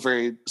think that's a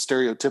very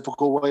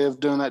stereotypical way of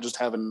doing that, just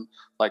having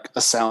like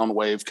a sound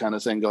wave kind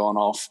of thing going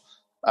off.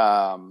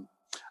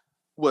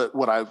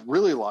 What I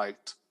really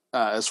liked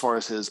as far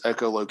as his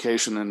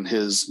echolocation and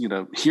his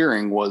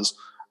hearing was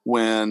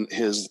when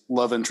his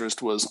love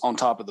interest was on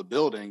top of the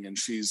building and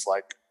she's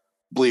like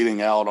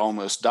bleeding out,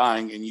 almost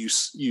dying, and you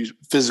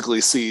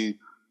physically see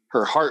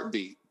her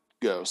heartbeat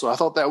go. So I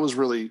thought that was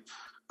really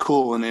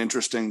cool and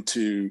interesting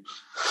to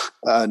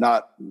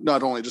not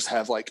only just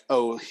have like,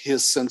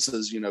 his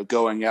senses,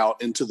 going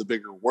out into the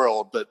bigger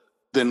world, but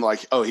then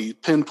like, he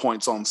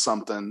pinpoints on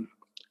something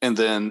and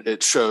then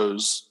it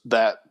shows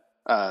that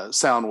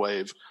sound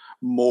wave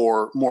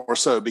more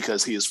so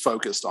because he is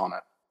focused on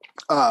it.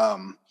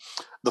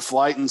 The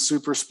flight and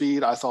super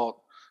speed, I thought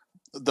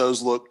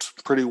those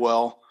looked pretty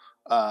well.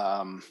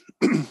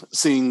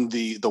 Seeing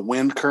the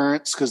wind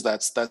currents, because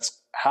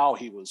that's how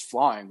he was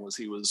flying, was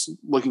he was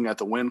looking at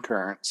the wind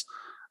currents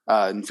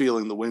and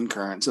feeling the wind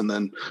currents and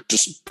then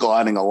just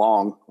gliding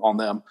along on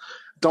them.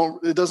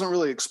 It doesn't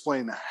really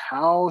explain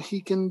how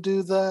he can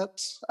do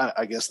that.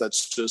 I guess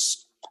that's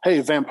just, hey,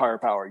 vampire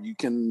power, you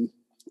can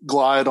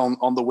glide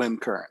on the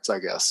wind currents, I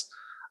guess.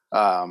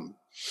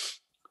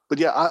 But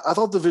yeah, I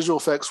thought the visual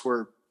effects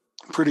were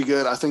pretty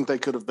good. I think they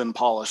could have been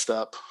polished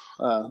up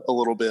a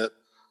little bit.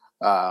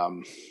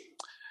 The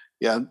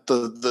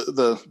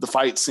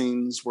fight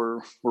scenes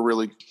were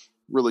really,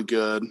 really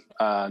good.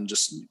 And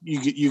just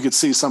you could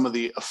see some of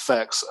the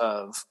effects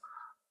of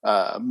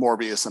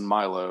Morbius and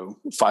Milo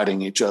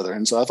fighting each other,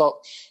 and so I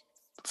thought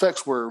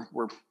effects were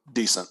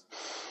decent.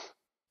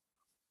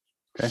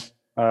 Okay,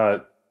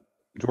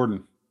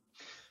 Jordan.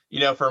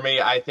 For me,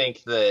 I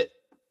think that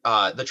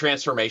the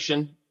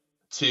transformation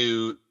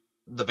to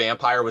the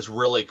vampire was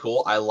really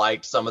cool. I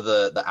liked some of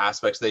the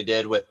aspects they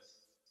did with,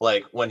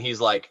 like, when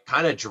he's like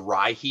kind of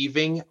dry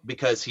heaving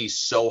because he's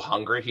so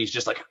hungry. He's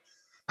just like,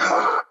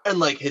 and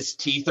like his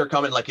teeth are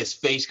coming, like his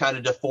face kind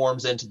of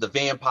deforms into the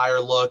vampire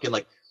look. And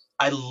like,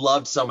 I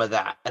loved some of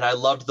that. And I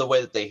loved the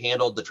way that they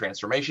handled the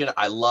transformation.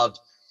 I loved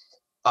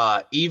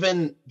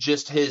even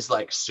just his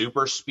like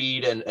super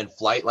speed and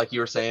flight, like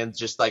you were saying,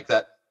 just like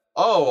that.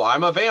 Oh,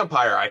 I'm a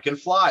vampire, I can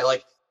fly.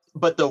 Like,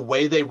 but the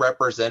way they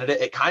represented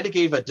it, it kind of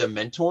gave a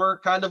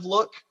Dementor kind of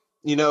look,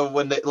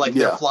 when they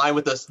they're flying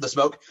with the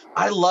smoke.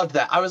 I loved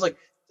that. I was like,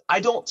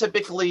 I'm not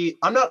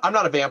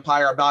a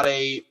vampire. I'm not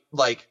a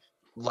like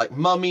like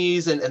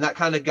mummies and that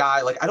kind of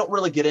guy. Like I don't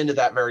really get into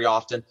that very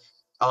often.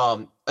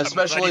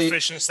 Especially I'm glad you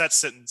finished that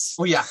sentence.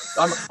 Well, yeah,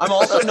 I'm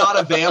also not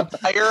a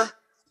vampire.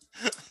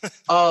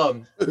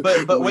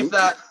 But with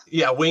that,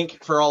 yeah,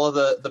 wink for all of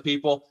the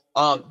people.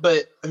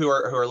 But who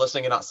are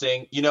listening and not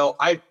seeing, you know,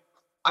 I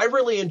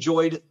really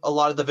enjoyed a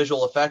lot of the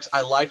visual effects.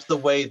 I liked the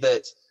way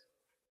that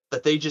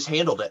they just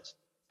handled it.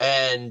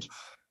 And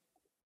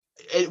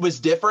it was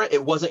different.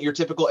 It wasn't your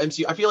typical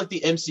MCU. I feel like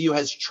the MCU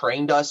has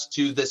trained us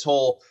to this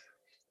whole,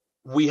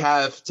 we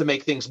have to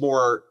make things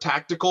more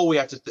tactical. We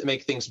have to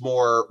make things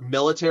more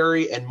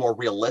military and more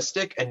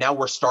realistic. And now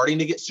we're starting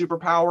to get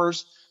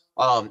superpowers.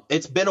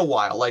 It's been a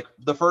while. Like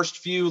the first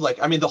few,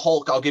 like, I mean, the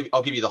Hulk, I'll give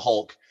you the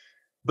Hulk.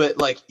 But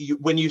like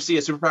when you see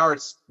a superpower,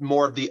 it's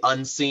more of the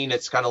unseen.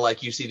 It's kind of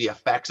like you see the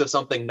effects of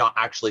something, not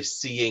actually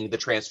seeing the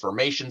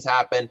transformations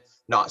happen,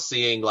 not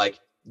seeing like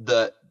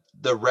the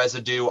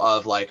residue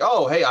of like,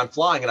 oh, hey, I'm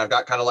flying and I've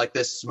got kind of like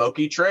this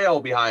smoky trail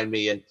behind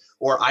me, and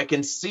or I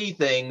can see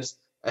things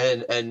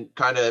and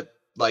kind of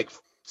like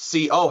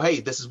see, oh, hey,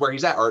 this is where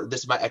he's at, or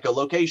this is my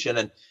echolocation.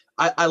 And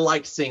I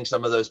liked seeing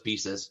some of those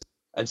pieces.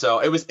 And so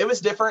it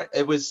was different.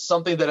 It was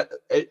something that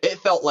it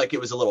felt like it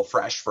was a little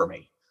fresh for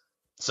me.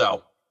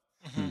 So.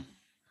 Mm-hmm.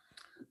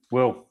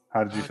 Will,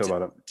 how did you feel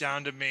about it?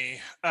 Down to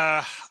me.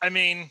 I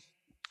mean,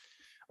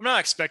 I'm not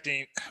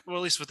expecting, well,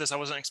 at least with this, I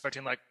wasn't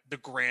expecting like the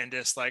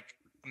grandest, like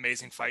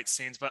amazing fight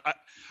scenes, but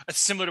it's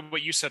similar to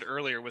what you said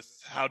earlier with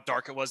how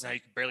dark it was and how you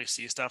could barely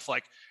see stuff.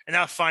 Like in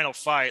that final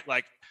fight,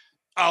 like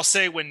I'll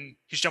say when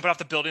he's jumping off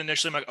the building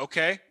initially, I'm like,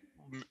 okay,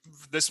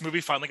 this movie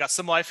finally got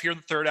some life here in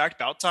the third act,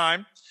 about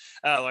time.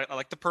 I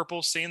like the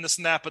purple scene, this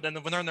and that, but then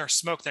when they're in their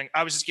smoke thing,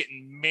 I was just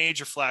getting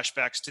major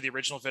flashbacks to the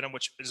original Venom,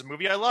 which is a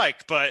movie I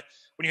like. But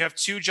when you have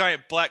two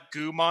giant black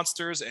goo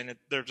monsters and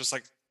they're just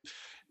like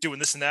doing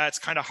this and that, it's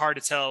kind of hard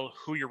to tell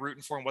who you're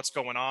rooting for and what's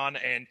going on.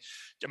 And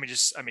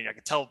I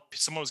could tell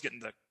someone was getting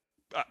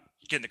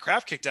the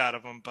crap kicked out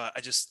of them, but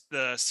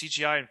the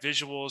CGI and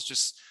visuals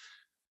just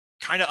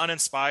kind of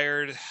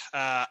uninspired.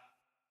 Like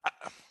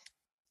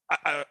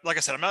I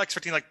said, I'm not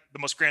expecting like the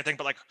most grand thing,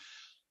 but like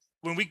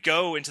when we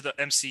go into the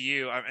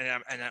MCU,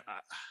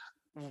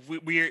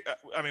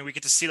 we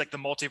get to see like the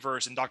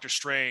multiverse in Doctor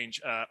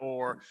Strange,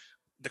 or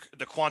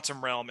the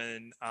quantum realm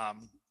in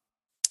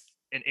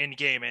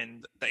Endgame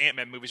and the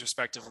Ant-Man movies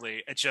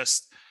respectively. It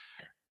just,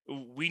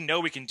 we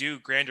know we can do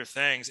grander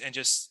things, and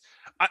just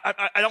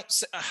I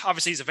don't,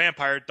 obviously he's a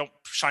vampire, don't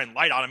shine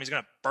light on him, he's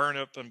gonna burn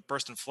up and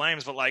burst in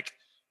flames, but like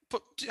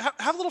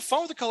have a little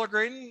fun with the color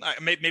grading.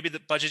 Maybe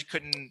the budget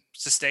couldn't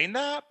sustain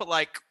that, but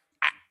like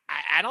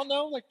I don't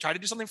know, like try to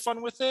do something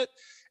fun with it.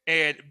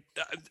 And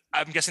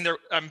I'm guessing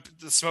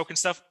the smoke and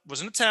stuff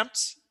was an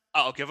attempt.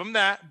 I'll give them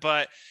that,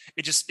 but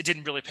it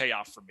didn't really pay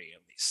off for me,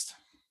 at least.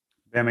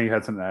 Emma, you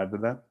had something to add to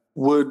that?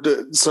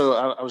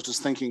 I was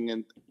just thinking,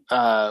 and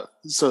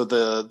so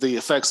the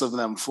effects of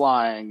them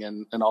flying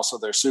and also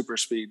their super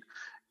speed.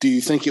 Do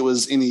you think it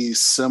was any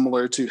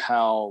similar to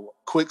how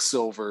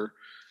Quicksilver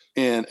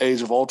in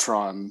Age of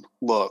Ultron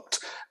looked,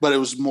 but it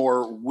was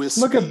more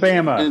wispy? Look at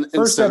Bama.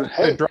 First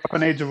episode,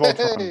 dropping Age of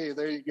Ultron. Hey,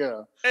 there you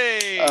go.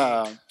 Hey.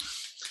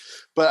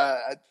 But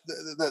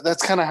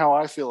that's kind of how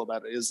I feel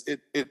about it. Is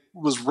it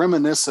was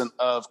reminiscent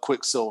of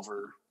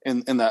Quicksilver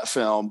in that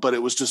film, but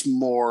it was just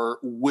more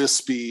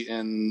wispy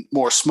and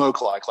more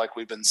smoke-like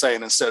we've been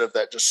saying, instead of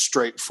that just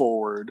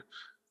straightforward,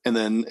 and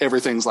then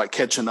everything's like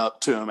catching up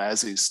to him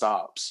as he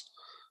stops.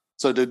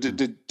 So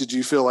did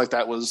you feel like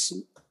that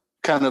was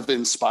kind of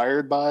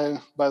inspired by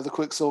the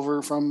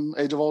Quicksilver from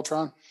Age of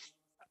Ultron?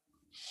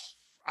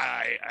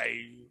 I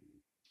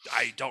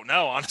don't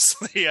know,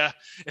 honestly.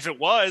 If it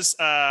was,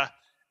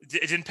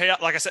 it didn't pay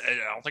off. Like I said,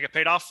 I don't think it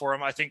paid off for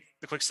him. I think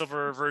the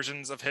Quicksilver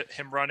versions of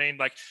him running,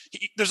 like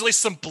there's at least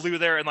some blue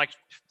there, and like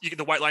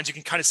the white lines, you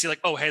can kind of see like,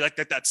 oh, hey, like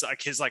that's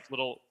like his like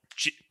little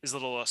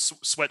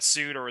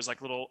sweatsuit or his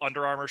like little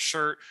Under Armour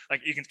shirt.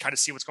 Like you can kind of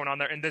see what's going on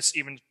there. And this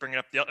even bringing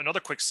up another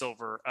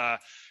Quicksilver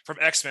from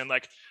X-Men,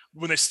 like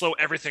when they slow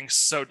everything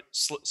so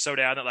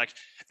down that like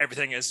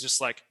everything is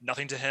just like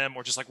nothing to him,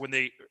 or just like when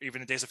they,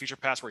 even in Days of Future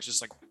Past, where it's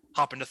just like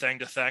hopping to thing,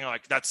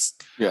 like that's,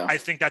 yeah. I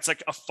think that's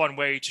like a fun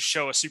way to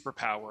show a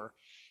superpower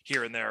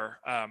here and there.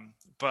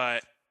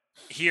 But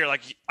here,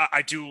 like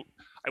I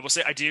will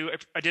say I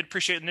did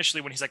appreciate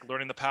initially when he's like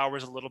learning the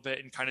powers a little bit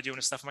and kind of doing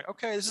his stuff. I'm like,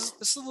 okay, this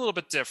is a little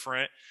bit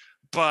different,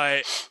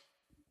 but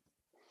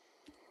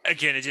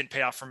again, it didn't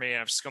pay off for me.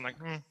 I'm just going like,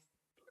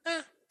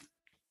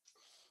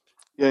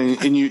 Yeah,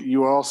 and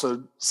you were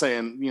also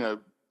saying,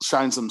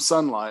 shine some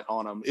sunlight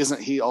on him.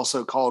 Isn't he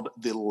also called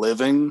the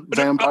living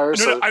vampire?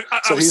 So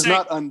he's saying,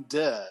 not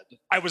undead.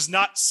 I was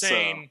not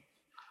saying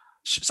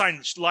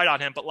shine light on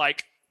him, but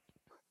like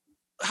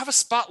have a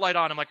spotlight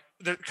on him. Like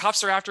the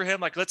cops are after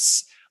him. Like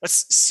let's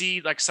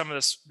see like some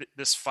of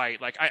this fight.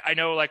 Like I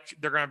know like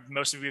they're gonna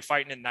mostly be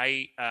fighting at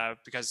night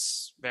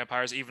because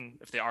vampires, even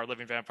if they are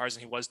living vampires,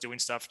 and he was doing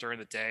stuff during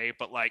the day,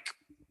 but like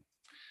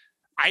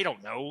I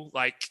don't know,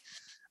 like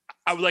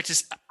I would like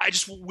to. I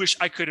just wish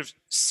I could have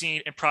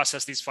seen and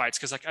processed these fights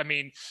because, like, I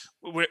mean,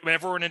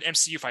 whenever we're in an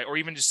MCU fight or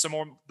even just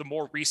the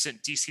more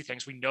recent DC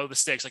things, we know the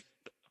stakes. Like,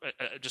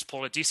 just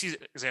pulling a DC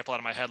example out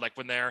of my head, like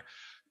when they're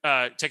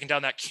taking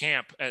down that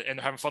camp and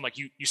having fun, like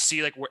you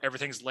see like where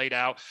everything's laid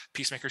out.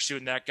 Peacemaker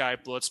shooting that guy,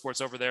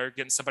 Bloodsport's over there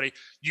getting somebody.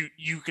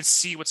 You can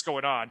see what's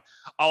going on.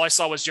 All I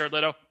saw was Jared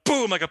Leto,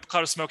 boom, like a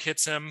cloud of smoke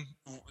hits him.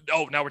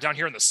 Oh, now we're down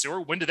here in the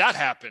sewer. When did that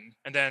happen?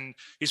 And then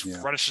he's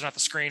running off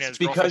the screen. And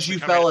because you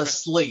fell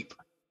asleep.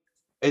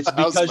 It's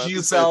because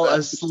you fell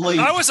asleep.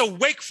 I was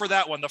awake for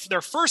that one.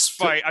 Their first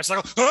fight, I was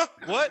like, huh,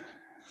 what?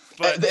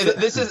 But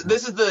this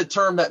is the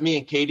term that me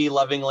and Katie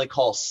lovingly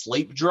call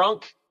sleep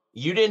drunk.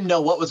 You didn't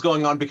know what was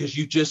going on because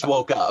you just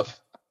woke up.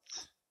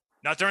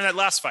 Not during that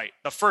last fight.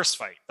 The first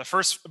fight. The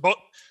first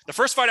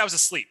fight, I was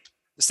asleep.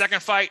 The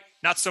second fight,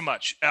 not so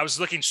much. I was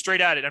looking straight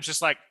at it. I'm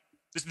just like,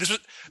 this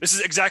is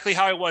exactly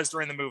how I was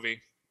during the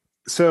movie.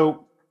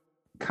 So,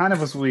 kind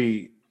of as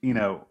we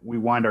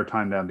wind our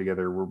time down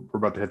together, we're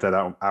about to hit that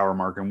hour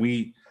mark, and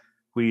we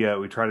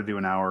try to do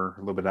an hour, a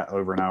little bit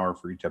over an hour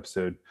for each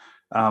episode.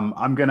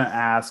 I'm gonna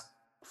ask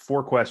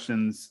 4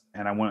 questions,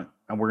 and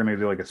we're gonna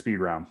do like a speed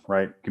round,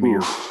 right? Give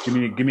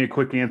me a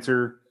quick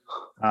answer.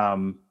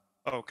 Oh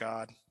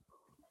God.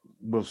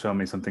 Will show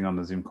me something on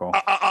the Zoom call.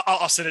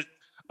 I'll send it.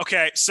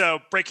 Okay, so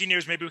breaking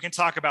news. Maybe we can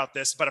talk about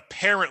this, but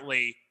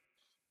apparently,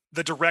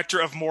 the director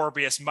of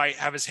Morbius might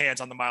have his hands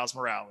on the Miles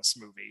Morales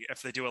movie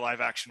if they do a live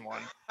action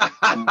one.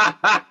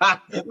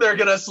 They're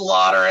gonna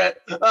slaughter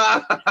it.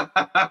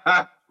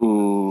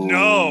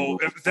 No,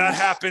 if that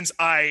happens,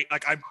 I'm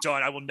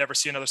done. I will never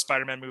see another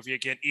Spider-Man movie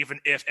again, even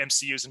if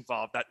MCU is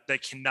involved. That they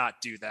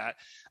cannot do that.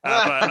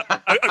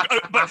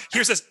 But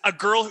here's this: a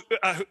girl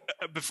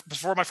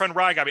before my friend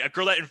Ryan got me, a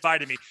girl that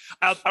invited me.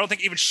 I don't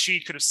think even she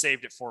could have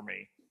saved it for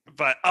me.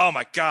 But oh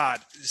my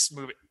God, this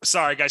movie!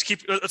 Sorry, guys.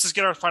 Let's just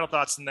get our final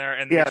thoughts in there.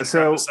 And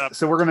so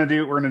we're gonna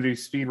do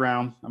speed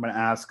round. I'm gonna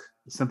ask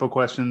simple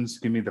questions.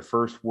 Give me the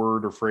first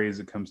word or phrase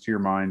that comes to your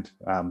mind.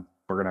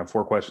 We're gonna have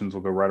 4 questions.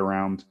 We'll go right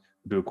around.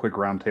 Do a quick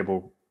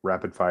roundtable,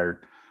 rapid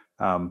fire.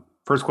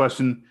 First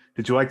question: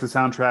 did you like the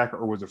soundtrack,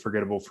 or was it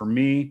forgettable? For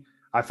me,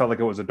 I felt like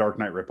it was a Dark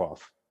Knight ripoff.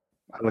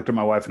 I looked at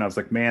my wife and I was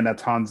like, "Man,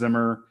 that's Hans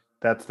Zimmer.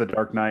 That's the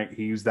Dark Knight.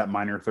 He used that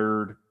minor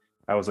third."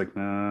 I was like,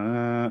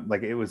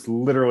 like it was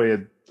literally a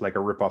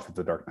ripoff of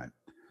the Dark Knight.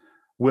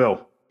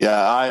 Will?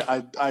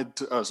 Yeah,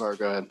 oh, sorry.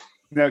 Go ahead.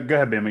 No, go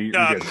ahead, Bama.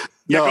 You're good.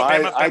 No,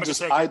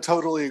 I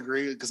totally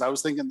agree because I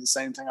was thinking the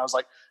same thing. I was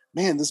like,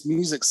 man, this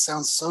music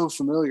sounds so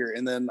familiar.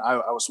 And then I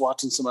was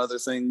watching some other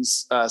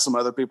things, some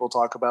other people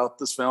talk about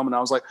this film, and I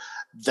was like,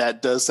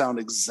 that does sound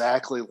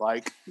exactly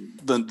like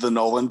the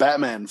Nolan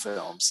Batman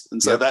films.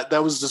 And so that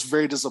was just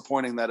very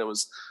disappointing that it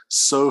was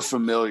so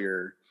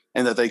familiar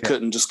and that they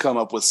couldn't just come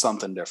up with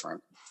something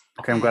different.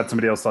 Okay, I'm glad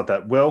somebody else thought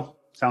that. Will,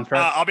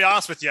 soundtrack? I'll be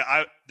honest with you.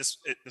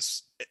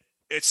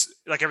 It's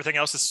like everything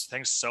else. This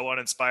thing's so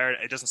uninspired.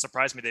 It doesn't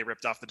surprise me they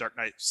ripped off the Dark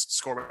Knight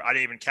score. I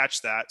didn't even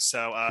catch that.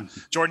 So,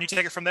 Jordan, you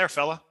take it from there,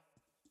 fella.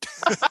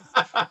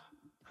 I'm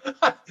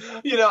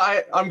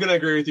gonna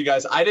agree with you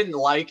guys. I didn't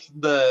like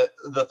the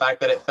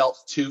fact that it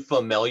felt too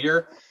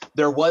familiar.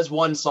 There was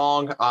one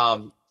song,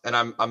 and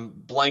I'm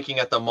blanking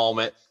at the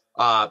moment.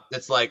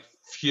 It's like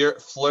Fleur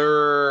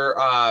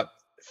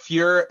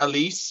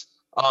Elise,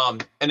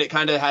 and it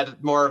kind of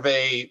had more of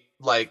a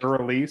like Fleur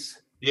Elise.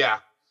 Yeah,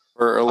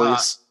 Fleur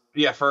Elise.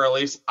 Fleur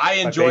Elise. I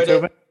enjoyed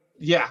it.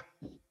 Yeah.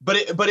 But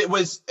it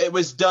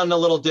was done a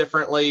little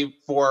differently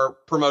for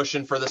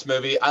promotion for this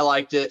movie. I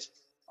liked it.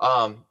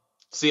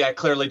 See, I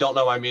clearly don't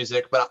know my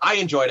music, but I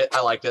enjoyed it.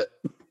 I liked it.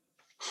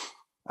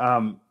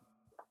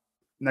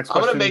 Next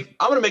question.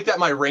 I'm gonna make that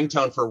my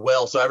ringtone for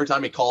Will. So every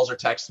time he calls or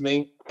texts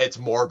me, it's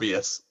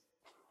Morbius.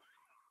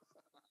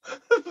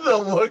 The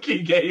look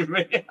he gave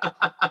me.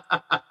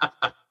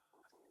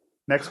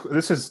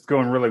 This is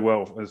going really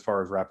well as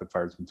far as rapid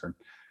fire is concerned.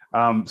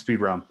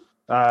 Speed round.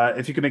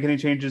 If you could make any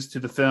changes to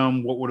the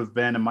film, what would have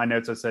been? In my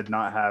notes, I said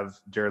not have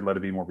Jared Leto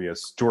be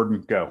Morbius.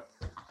 Jordan, go.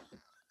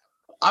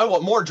 I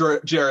want more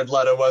Jared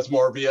Leto as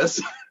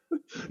Morbius.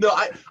 No,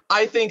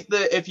 I think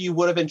that if you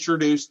would have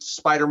introduced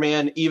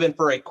Spider-Man, even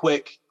for a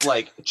quick,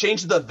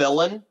 change the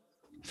villain,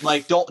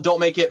 don't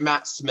make it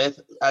Matt Smith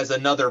as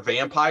another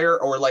vampire,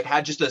 or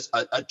had just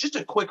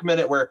a quick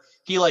minute where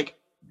he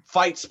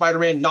fights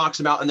Spider-Man, knocks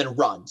him out, and then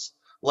runs.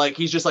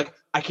 He's just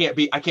I can't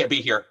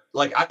be here.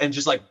 And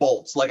just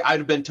bolts. I'd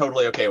have been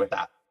totally okay with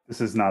that.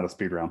 This is not a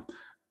speed round.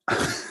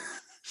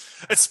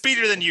 It's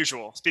speedier than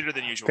usual.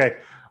 Okay,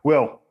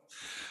 Will.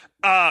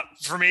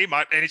 For me,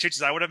 any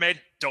changes I would have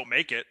made, don't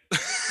make it.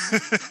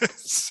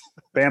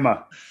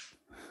 Bama.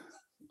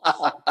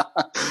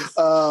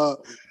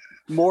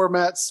 More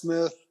Matt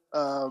Smith,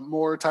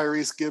 more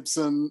Tyrese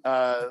Gibson,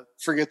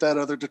 forget that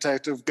other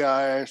detective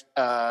guy,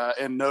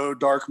 and no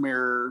Dark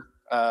Mirror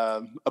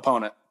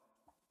opponent.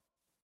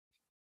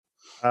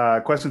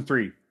 Question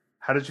 3.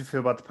 How did you feel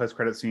about the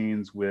post-credit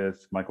scenes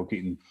with Michael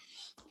Keaton?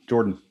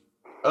 Jordan.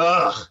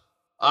 Ugh.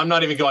 I'm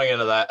not even going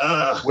into that.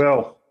 Ugh.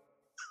 Will.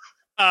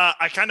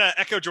 I kind of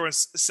echo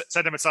Jordan's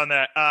sentiments on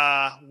that.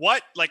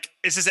 What, like,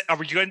 is this? Are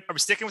we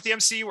sticking with the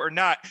MCU or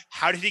not?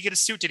 How did he get a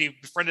suit? Did he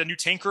befriend a new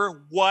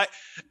tanker? What?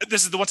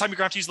 This is the one time you're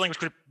going to have to use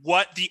language.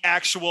 What the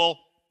actual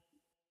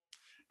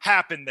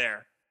happened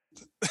there?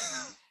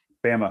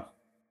 Bama.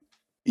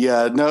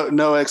 Yeah,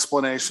 no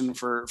explanation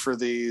for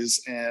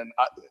these, and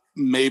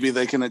maybe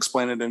they can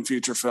explain it in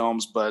future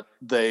films, but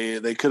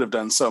they could have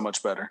done so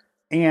much better.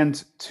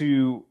 And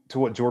to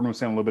what Jordan was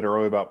saying a little bit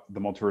earlier about the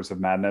multiverse of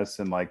madness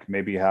and like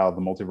maybe how the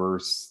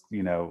multiverse,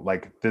 you know,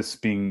 like this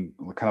being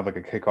kind of like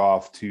a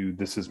kickoff to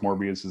this is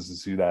Morbius, this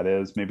is who that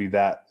is. Maybe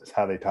that is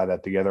how they tie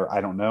that together.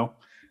 I don't know.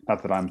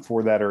 Not that I'm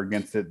for that or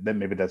against it. Then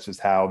maybe that's just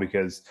how,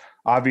 because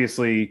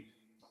obviously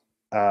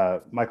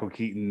Michael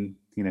Keaton,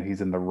 you know,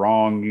 he's in the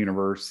wrong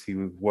universe. He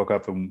woke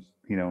up and,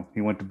 you know, he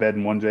went to bed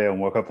in one jail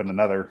and woke up in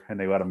another, and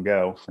they let him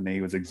go, and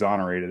he was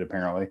exonerated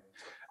apparently.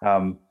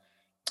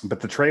 But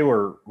the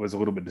trailer was a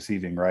little bit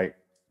deceiving, right?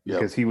 Yep.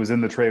 Because he was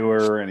in the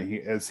trailer and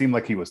it seemed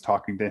like he was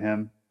talking to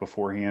him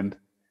beforehand.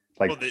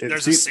 Like, well,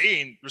 there's a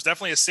scene. There's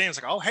definitely a scene.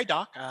 It's like, oh, hey,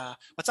 Doc.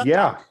 What's up, yeah.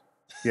 Doc?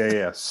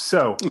 Yeah.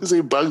 So is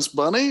he Bugs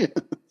Bunny?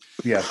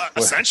 Yeah.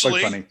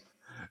 Essentially. Bugs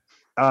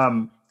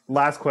Bunny.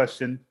 Last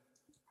question.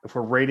 If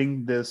we're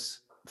rating this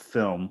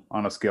film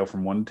on a scale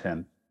from 1 to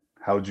 10,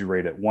 how would you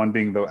rate it? 1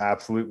 being the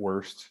absolute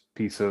worst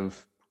piece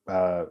of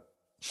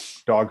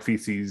dog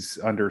feces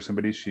under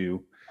somebody's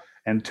shoe,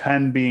 and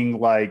 10 being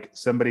like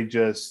somebody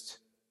just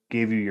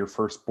gave you your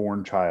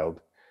firstborn child.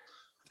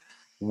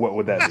 What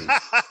would that be?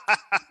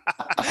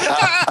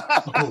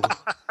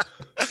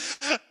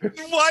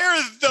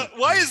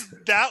 Why is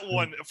that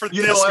one for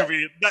this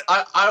movie?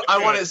 I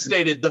want it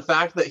stated, the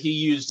fact that he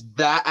used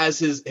that as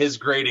his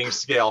grading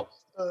scale.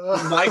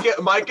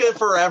 Micah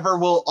forever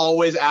will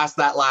always ask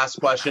that last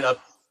question of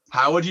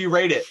how would you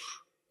rate it?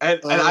 And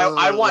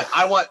I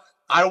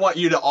want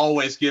you to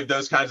always give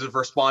those kinds of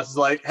responses,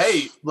 like,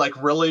 hey,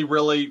 like really,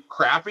 really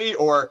crappy,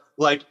 or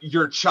like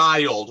your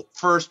child,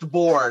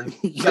 firstborn,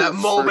 that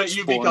moment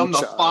you become the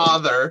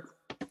father.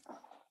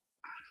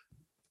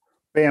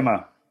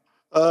 Bama.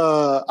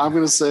 I'm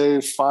going to say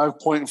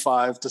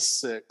 5.5 to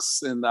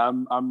 6, and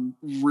I'm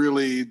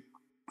really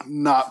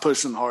not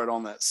pushing hard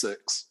on that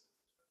 6.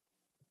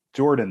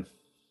 Jordan.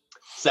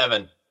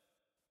 7.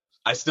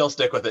 I still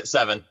stick with it.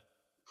 7.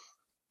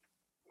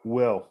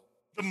 Will.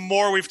 The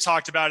more we've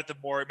talked about it, the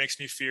more it makes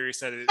me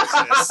furious that it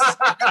exists.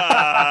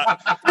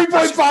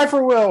 3.5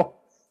 for Will.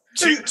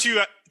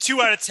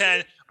 2 out of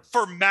 10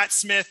 for Matt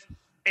Smith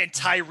and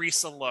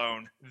Tyrese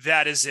alone.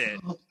 That is it.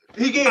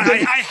 He gave I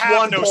have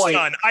 1 no point.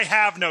 son. I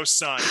have no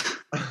son.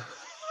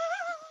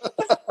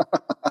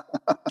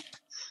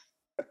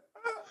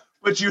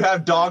 But you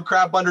have dog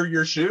crap under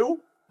your shoe?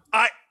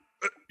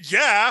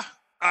 Yeah.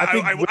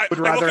 I woke up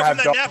from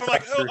that nap. I'm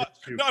like,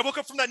 I woke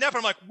up from that nap and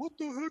I'm like, what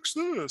the heck's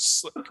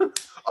this?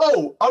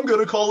 Oh, I'm going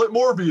to call it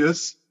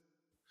Morbius.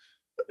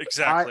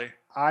 Exactly.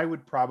 I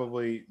would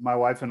probably, my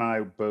wife and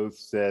I both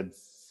said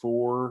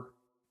 4,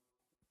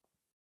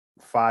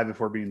 5 if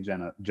we're being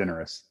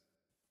generous.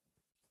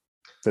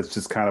 That's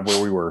just kind of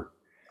where we were.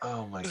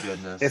 Oh my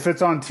goodness. If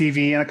it's on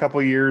TV in a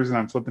couple of years and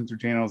I'm flipping through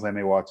channels, I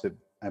may watch it.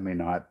 I may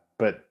not.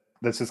 But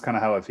that's just kind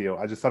of how I feel.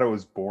 I just thought it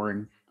was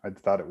boring. I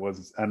thought it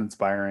was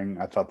uninspiring.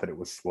 I thought that it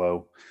was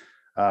slow.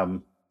 But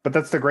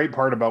that's the great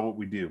part about what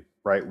we do,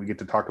 right? We get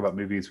to talk about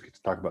movies. We get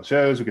to talk about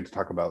shows. We get to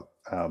talk about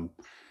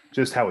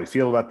just how we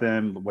feel about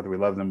them, whether we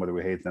love them, whether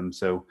we hate them.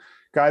 So,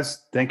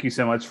 guys, thank you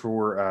so much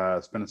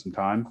for spending some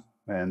time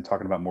and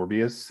talking about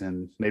Morbius.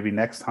 And maybe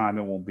next time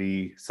it won't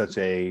be such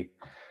a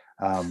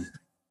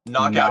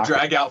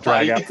drag out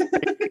fight.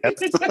 I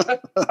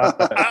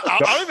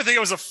don't even think it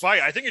was a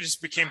fight. I think it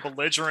just became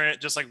belligerent,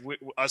 just like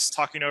us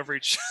talking over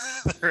each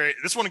other.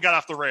 This one got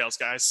off the rails,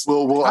 guys.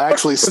 We'll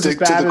actually stick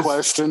to the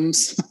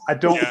questions. I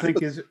don't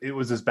think it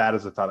was as bad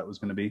as I thought it was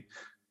going to be.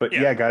 But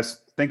yeah,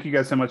 guys, thank you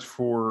guys so much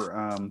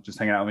for just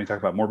hanging out with me, talk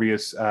about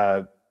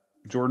Morbius.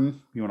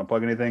 Jordan, you want to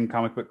plug anything?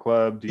 Comic Book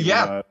Club?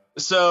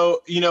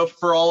 So,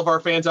 for all of our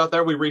fans out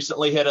there, we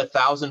recently hit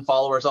 1,000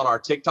 followers on our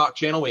TikTok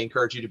channel. We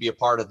encourage you to be a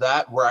part of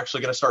that. We're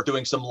actually going to start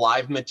doing some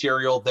live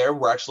material there.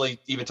 We're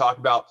actually even talking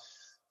about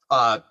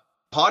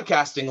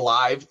podcasting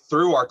live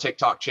through our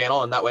TikTok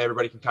channel, and that way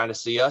everybody can kind of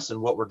see us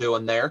and what we're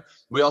doing there.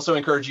 We also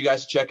encourage you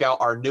guys to check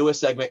out our newest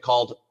segment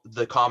called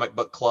the Comic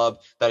Book Club.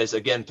 That is,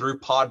 again, through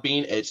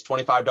Podbean. It's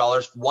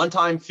 $25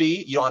 one-time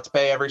fee. You don't have to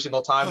pay every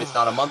single time. It's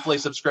not a monthly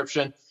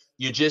subscription.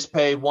 You just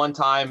pay one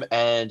time,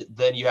 and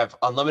then you have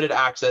unlimited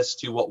access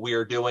to what we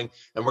are doing.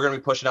 And we're going to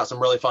be pushing out some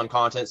really fun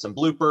content, some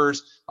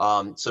bloopers,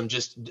 some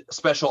just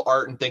special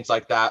art and things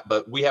like that.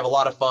 But we have a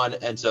lot of fun.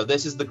 And so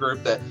this is the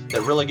group that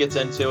really gets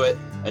into it.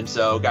 And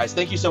so, guys,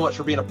 thank you so much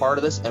for being a part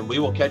of this. And we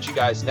will catch you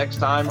guys next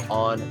time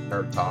on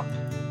Nerd Talk.